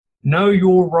billboards, know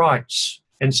your rights.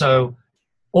 And so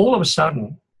all of a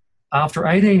sudden, after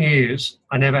 18 years,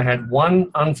 I never had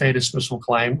one unfair dismissal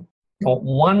claim, not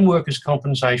one workers'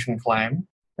 compensation claim.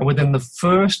 And within the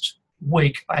first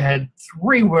week, I had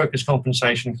 3 workers'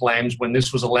 compensation claims when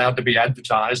this was allowed to be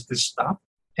advertised, this stuff.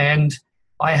 And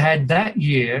I had that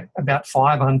year about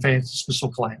 5 unfair dismissal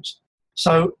claims.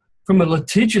 So from a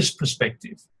litigious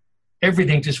perspective,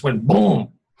 everything just went boom.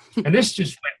 And this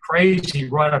just went crazy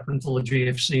right up until the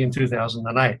GFC in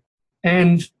 2008.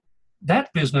 And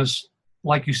that business,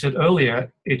 like you said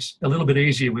earlier, it's a little bit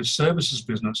easier with services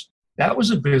business. That was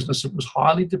a business that was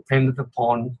highly dependent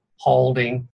upon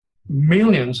holding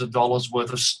millions of dollars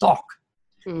worth of stock.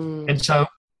 And so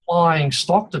applying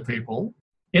stock to people,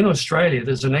 in Australia,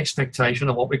 there's an expectation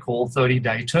of what we call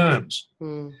 30-day terms.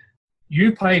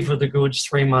 You pay for the goods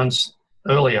 3 months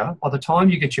earlier. By the time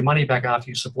you get your money back after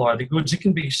you supply the goods, it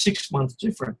can be 6 months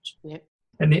difference. Yep.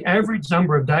 And the average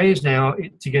number of days now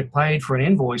to get paid for an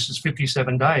invoice is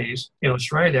 57 days in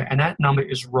Australia, and that number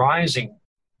is rising.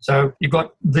 So you've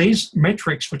got these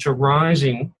metrics which are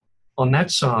rising on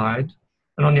that side,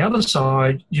 and on the other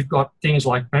side, you've got things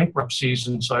like bankruptcies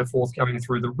and so forth going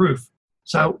through the roof.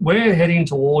 So we're heading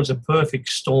towards a perfect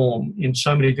storm in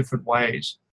so many different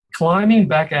ways. Climbing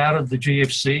back out of the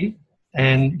GFC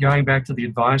and going back to the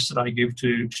advice that I give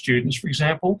to students, for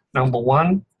example, number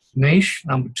 1, niche.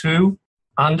 Number 2,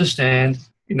 understand,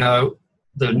 the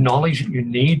knowledge that you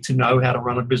need to know how to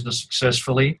run a business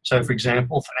successfully. So, for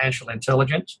example, financial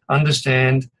intelligence,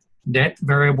 understand net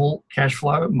variable cash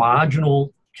flow,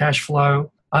 marginal cash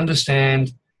flow,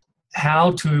 understand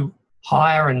how to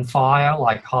hire and fire,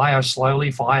 like hire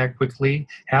slowly, fire quickly,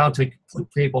 how to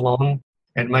put people on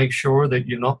and make sure that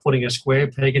you're not putting a square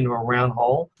peg into a round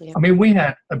hole. Yep. I mean, we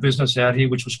had a business out here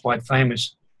which was quite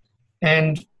famous,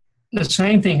 and the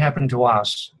same thing happened to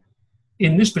us.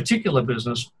 In this particular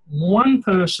business, one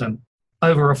person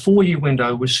over a 4-year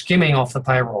window was skimming off the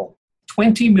payroll,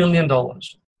 $20 million.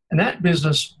 And that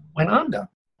business went under.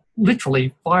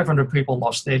 Literally 500 people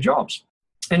lost their jobs.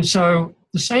 And so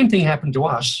the same thing happened to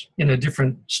us in a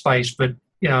different space, but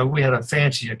we had a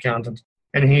fancy accountant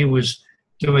and he was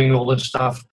doing all this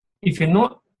stuff. If you're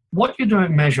not, what you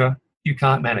don't measure, you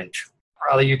can't manage.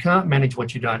 Rather, you can't manage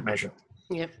what you don't measure.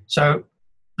 Yep. So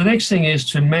the next thing is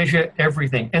to measure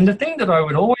everything. And the thing that I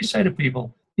would always say to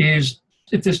people is,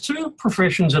 if there's two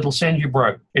professions that'll send you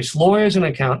broke, it's lawyers and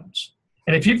accountants.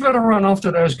 And if you've got to run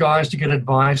after those guys to get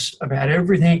advice about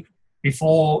everything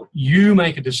before you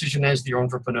make a decision as the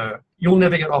entrepreneur, you'll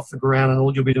never get off the ground and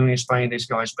all you'll be doing is paying these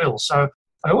guys' bills. So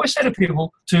I always say to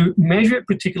people to measure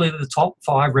particularly the top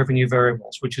 5 revenue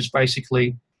variables, which is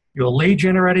basically your lead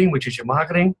generating, which is your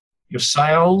marketing, your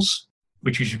sales,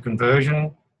 which is your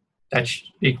conversion, that's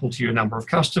equal to your number of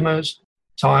customers,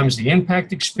 times the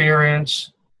impact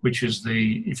experience, which is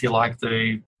the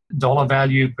dollar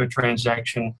value per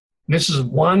transaction. And this is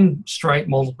one straight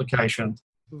multiplication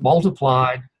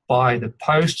multiplied by the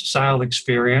post-sale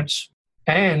experience,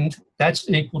 and that's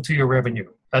equal to your revenue.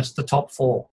 That's the top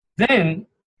 4. Then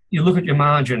you look at your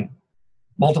margin,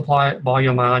 multiply it by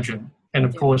your margin. And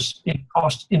of course, in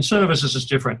cost, in services is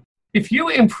different. If you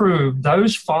improve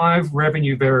those 5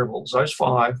 revenue variables, those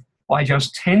 5, by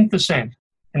just 10%,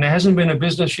 and there hasn't been a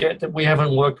business yet that we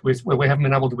haven't worked with where we haven't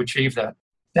been able to achieve that,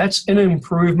 that's an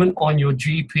improvement on your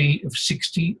GP of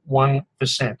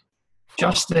 61%.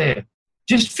 Just there.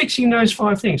 Just fixing those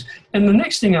 5 things. And the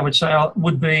next thing I would say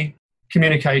would be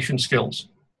communication skills.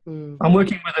 I'm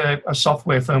working with a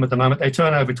software firm at the moment. They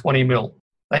turn over 20 mil.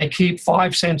 They keep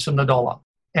 5 cents in the dollar.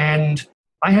 And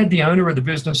I had the owner of the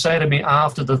business say to me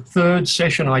after the 3rd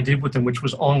session I did with them, which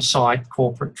was on-site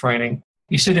corporate training,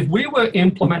 he said, if we were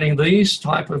implementing these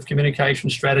type of communication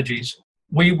strategies,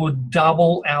 we would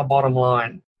double our bottom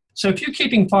line. So if you're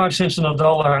keeping 5 cents in the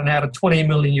dollar and out of 20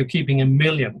 million, you're keeping $1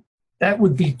 million, that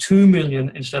would be 2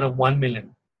 million instead of 1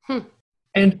 million.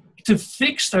 And to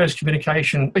fix those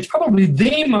communication, it's probably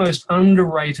the most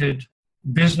underrated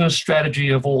business strategy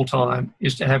of all time,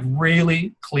 is to have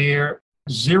really clear,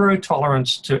 zero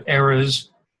tolerance to errors,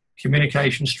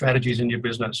 communication strategies in your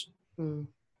business.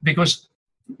 Because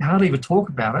you hardly ever talk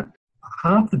about it.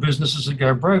 Half the businesses that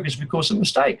go broke is because of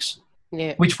mistakes,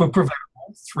 which were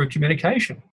preventable through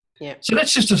communication. So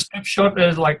that's just a snapshot.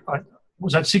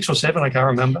 Was that 6 or 7? I can't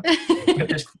remember.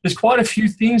 There's quite a few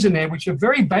things in there which are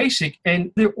very basic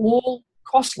and they're all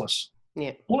costless.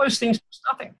 All those things cost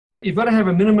nothing. You've got to have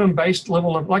a minimum based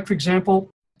level of, like, for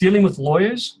example, dealing with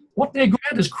lawyers. What they're good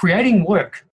at is creating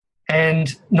work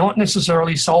and not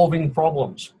necessarily solving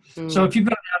problems. So if you've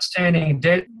got an outstanding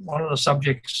debt, one of the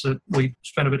subjects that we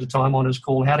spend a bit of time on is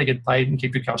called how to get paid and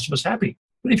keep your customers happy.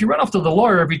 But if you run off to the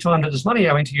lawyer every time that there's money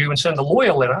owing to you and send a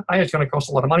lawyer letter, A, it's going to cost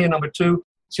a lot of money, and number 2,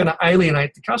 it's going to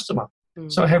alienate the customer.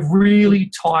 So have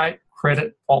really tight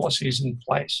credit policies in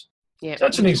place. So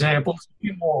that's an example. There's a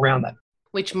few more around that.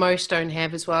 Which most don't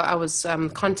have as well. I was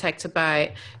contacted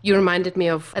by, you reminded me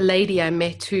of a lady I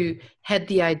met who had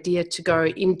the idea to go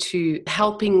into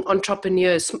helping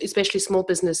entrepreneurs, especially small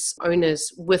business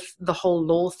owners, with the whole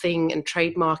law thing and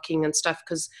trademarking and stuff,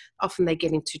 because often they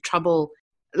get into trouble.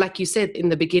 Like you said, in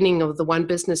the beginning of the one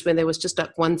business, when there was just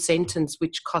like one sentence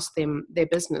which cost them their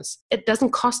business. It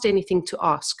doesn't cost anything to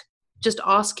ask. Just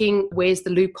asking where's the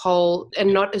loophole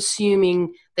and not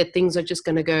assuming that things are just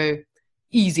going to go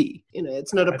easy.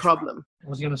 It's not a problem. I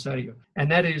was going to say to you, and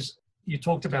that is, you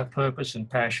talked about purpose and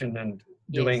passion and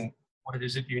doing what it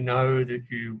is that that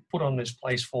you put on this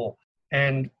place for.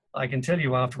 And I can tell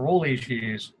you, after all these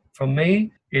years, for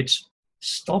me, it's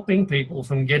stopping people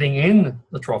from getting in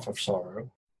the trough of sorrow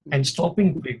and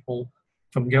stopping people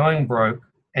from going broke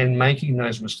and making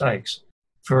those mistakes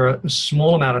for a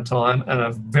small amount of time and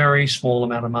a very small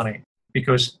amount of money.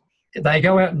 Because they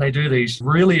go out and they do these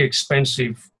really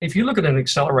expensive, if you look at an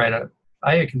accelerator,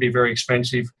 it can be very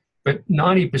expensive, but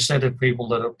 90% of people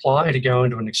that apply to go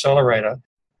into an accelerator,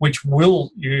 which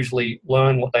will usually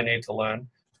learn what they need to learn,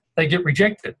 they get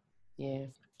rejected.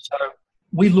 So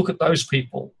we look at those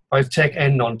people, both tech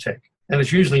and non-tech, and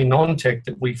it's usually non-tech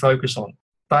that we focus on.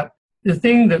 But the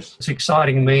thing that's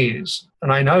exciting me is,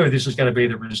 and I know this is going to be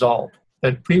the result,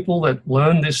 that people that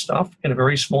learn this stuff in a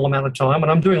very small amount of time,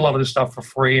 and I'm doing a lot of this stuff for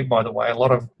free, by the way, a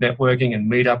lot of networking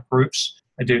and meetup groups.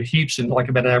 I do heaps, and like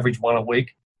about an average one a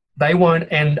week. they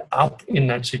won't end up in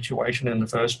that situation in the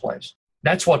first place.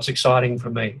 That's what's exciting for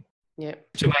me. Yeah.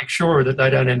 To make sure that they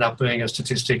don't end up being a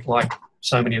statistic like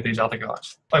so many of these other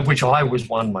guys, of which I was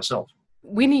one myself.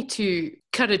 We need to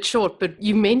cut it short, but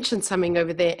you mentioned something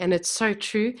over there, and it's so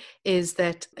true, is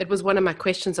that it was one of my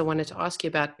questions I wanted to ask you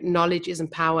about. Knowledge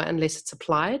isn't power unless it's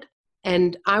applied.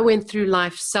 And I went through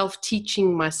life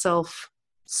self-teaching myself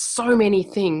so many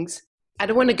things. I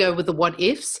don't want to go with the what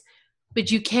ifs, but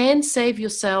you can save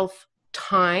yourself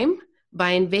time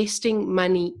by investing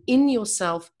money in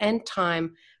yourself and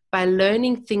time by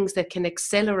learning things that can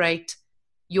accelerate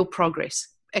your progress,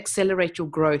 accelerate your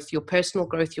growth, your personal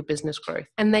growth, your business growth.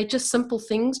 And they're just simple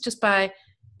things,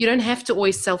 you don't have to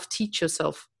always self-teach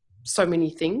yourself so many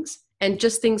things. And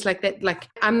just things like that. Like,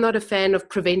 I'm not a fan of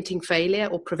preventing failure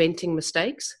or preventing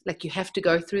mistakes. Like, you have to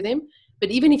go through them.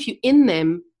 But even if you're in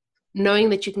them,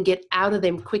 knowing that you can get out of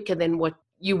them quicker than what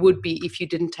you would be if you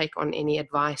didn't take on any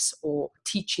advice or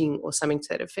teaching or something to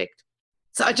that effect.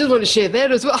 So I just want to share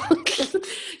that as well.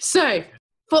 So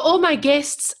for all my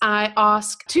guests, I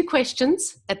ask 2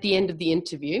 questions at the end of the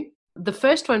interview. The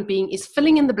first one being is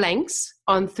filling in the blanks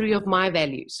on 3 of my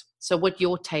values. So what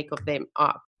your take of them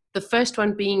are. The first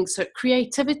one being, so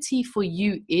creativity for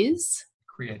you is?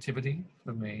 Creativity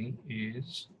for me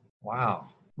is,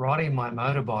 riding my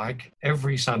motorbike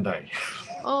every Sunday.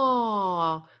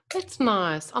 Oh, that's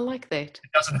nice. I like that.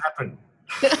 It doesn't happen.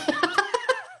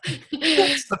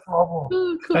 That's the problem.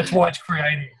 Oh, cool. That's why it's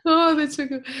creative. Oh, that's so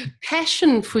good.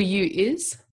 Passion for you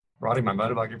is? Riding my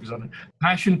motorbike every Sunday.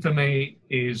 Passion for me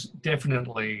is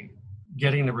definitely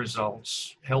getting the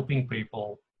results, helping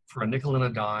people for a nickel and a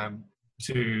dime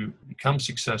to become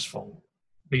successful,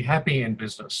 be happy in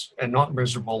business and not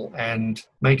miserable, and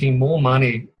making more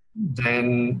money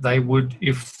than they would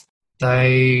if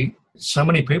so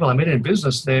many people I met in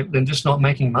business, they're just not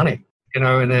making money,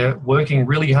 and they're working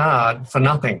really hard for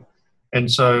nothing.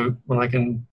 And so when I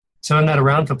can turn that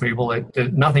around for people,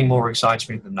 nothing more excites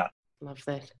me than that. Love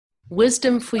that.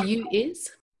 Wisdom for you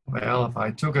is? Well, if I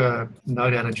took a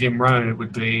note out of Jim Rohn, it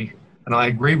would be, and I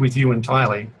agree with you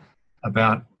entirely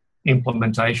about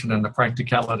implementation and the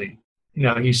practicality.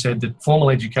 He said that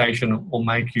formal education will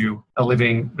make you a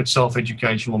living, but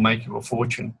self-education will make you a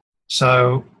fortune.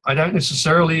 So I don't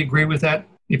necessarily agree with that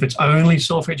if it's only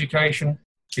self-education,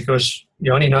 because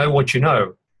you only know what you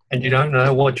know and you don't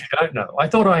know what you don't know. I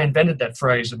thought I invented that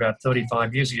phrase about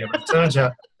 35 years ago, but it turns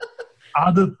out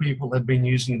other people have been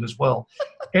using it as well.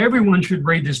 Everyone should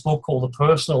read this book called The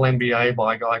Personal MBA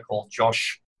by a guy called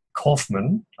Josh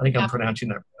Kaufman. I think I'm pronouncing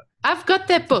that right. I've got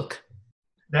that book.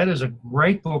 That is a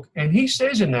great book. And he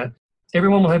says in that,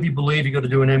 everyone will have you believe you've got to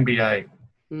do an MBA.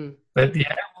 But the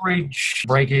average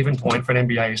break-even point for an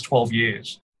MBA is 12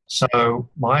 years. So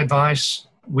my advice,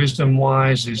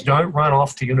 wisdom-wise, is don't run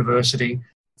off to university,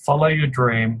 follow your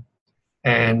dream,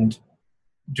 and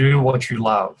do what you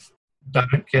love.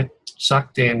 Don't get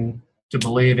sucked in to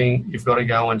believing you've got to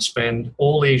go and spend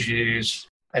all these years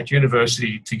at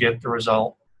university to get the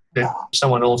result that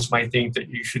someone else may think that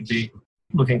you should be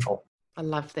looking for. I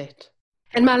love that.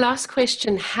 And my last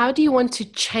question, how do you want to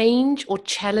change or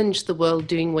challenge the world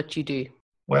doing what you do?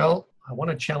 Well, I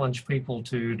want to challenge people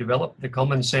to develop the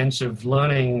common sense of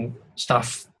learning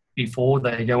stuff before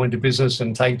they go into business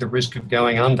and take the risk of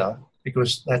going under,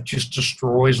 because that just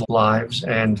destroys lives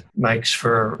and makes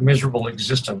for a miserable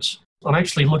existence. I'm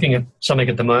actually looking at something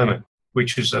at the moment,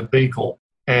 which is a B Corp,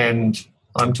 and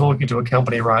I'm talking to a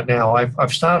company right now.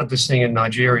 I've started this thing in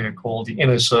Nigeria called the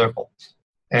Inner Circle,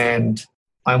 and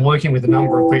I'm working with a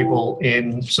number of people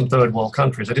in some third world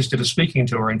countries. I just did a speaking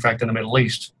tour, in fact, in the Middle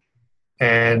East.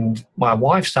 And my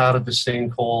wife started this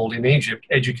thing called, in Egypt,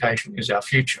 Education is Our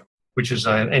Future, which is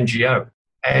an NGO.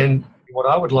 And what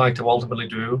I would like to ultimately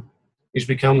do is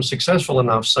become successful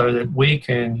enough so that we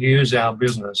can use our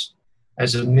business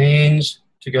as a means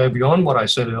to go beyond what I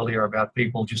said earlier about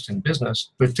people just in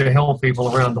business, but to help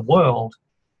people around the world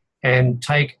and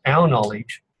take our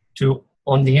knowledge to,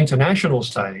 on the international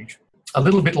stage, a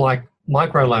little bit like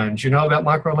microloans. You know about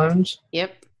microloans?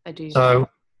 Yep, I do. So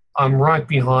I'm right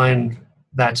behind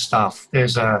that stuff.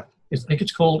 I think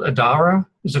it's called Adara.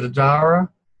 Is it Adara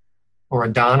or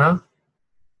Adana?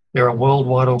 They're a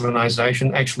worldwide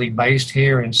organization actually based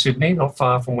here in Sydney, not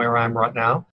far from where I am right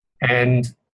now.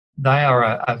 And they are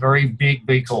a very big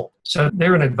B Corp. So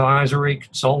they're an advisory,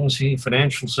 consultancy,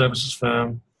 financial services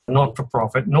firm,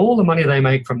 not-for-profit, and all the money they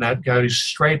make from that goes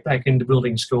straight back into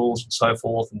building schools and so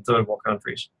forth in third world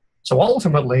countries. So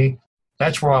ultimately,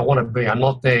 that's where I want to be. I'm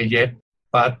not there yet,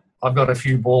 but I've got a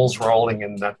few balls rolling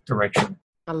in that direction.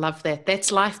 I love that.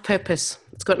 That's life purpose.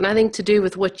 It's got nothing to do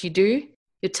with what you do.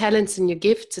 your talents and your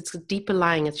gifts. It's a deeper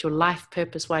lying. It's your life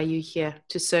purpose why you're here,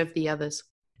 to serve the others.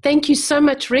 Thank you so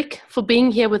much, Rick, for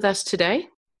being here with us today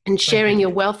and sharing your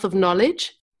wealth of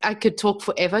knowledge. I could talk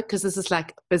forever because this is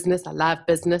like business. I love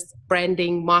business,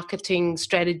 branding, marketing,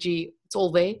 strategy. It's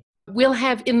all there. We'll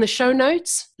have in the show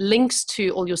notes links to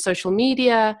all your social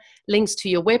media, links to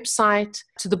your website,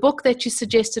 to the book that you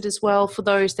suggested as well for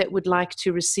those that would like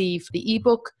to receive the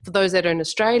ebook. For those that are in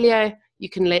Australia, you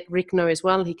can let Rick know as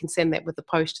well. He can send that with the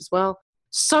post as well.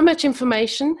 So much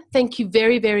information. Thank you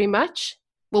very, very much.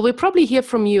 Well, we'll probably hear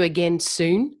from you again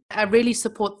soon. I really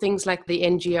support things like the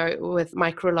NGO with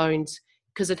microloans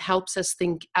because it helps us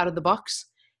think out of the box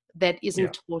that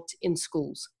isn't taught in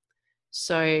schools.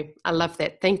 So I love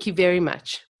that. Thank you very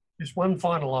much. Just one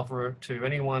final offer to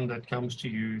anyone that comes to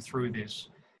you through this.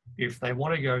 If they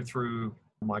want to go through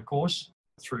my course,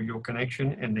 through your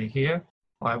connection, and they're here,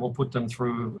 I will put them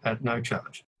through at no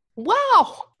charge.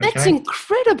 Wow, that's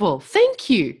incredible. Thank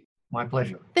you. My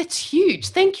pleasure. That's huge.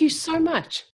 Thank you so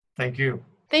much. Thank you.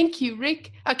 Thank you,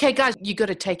 Rick. Okay, guys, you got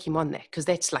to take him on that because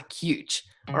that's like huge.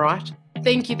 All right.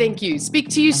 Thank you. Thank you. Speak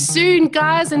to you soon,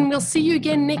 guys, and we'll see you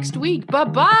again next week.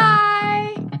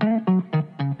 Bye-bye.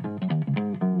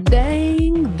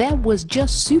 Dang, that was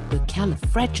just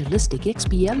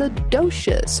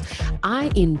supercalifragilisticexpialidocious.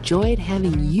 I enjoyed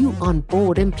having you on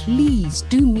board, and please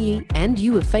do me and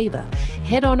you a favor.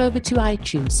 Head on over to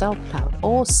iTunes, SoundCloud,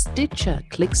 or Stitcher.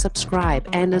 Click subscribe,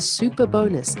 and a super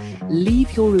bonus,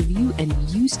 leave your review and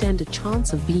you stand a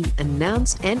chance of being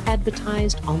announced and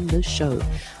advertised on the show.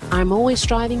 I'm always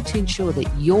striving to ensure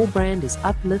that your brand is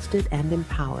uplifted and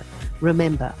empowered.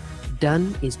 Remember,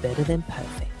 done is better than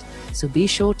perfect. So be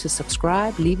sure to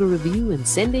subscribe, leave a review, and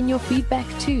send in your feedback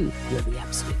too. You're the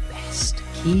absolute best.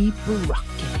 Keep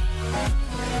rocking.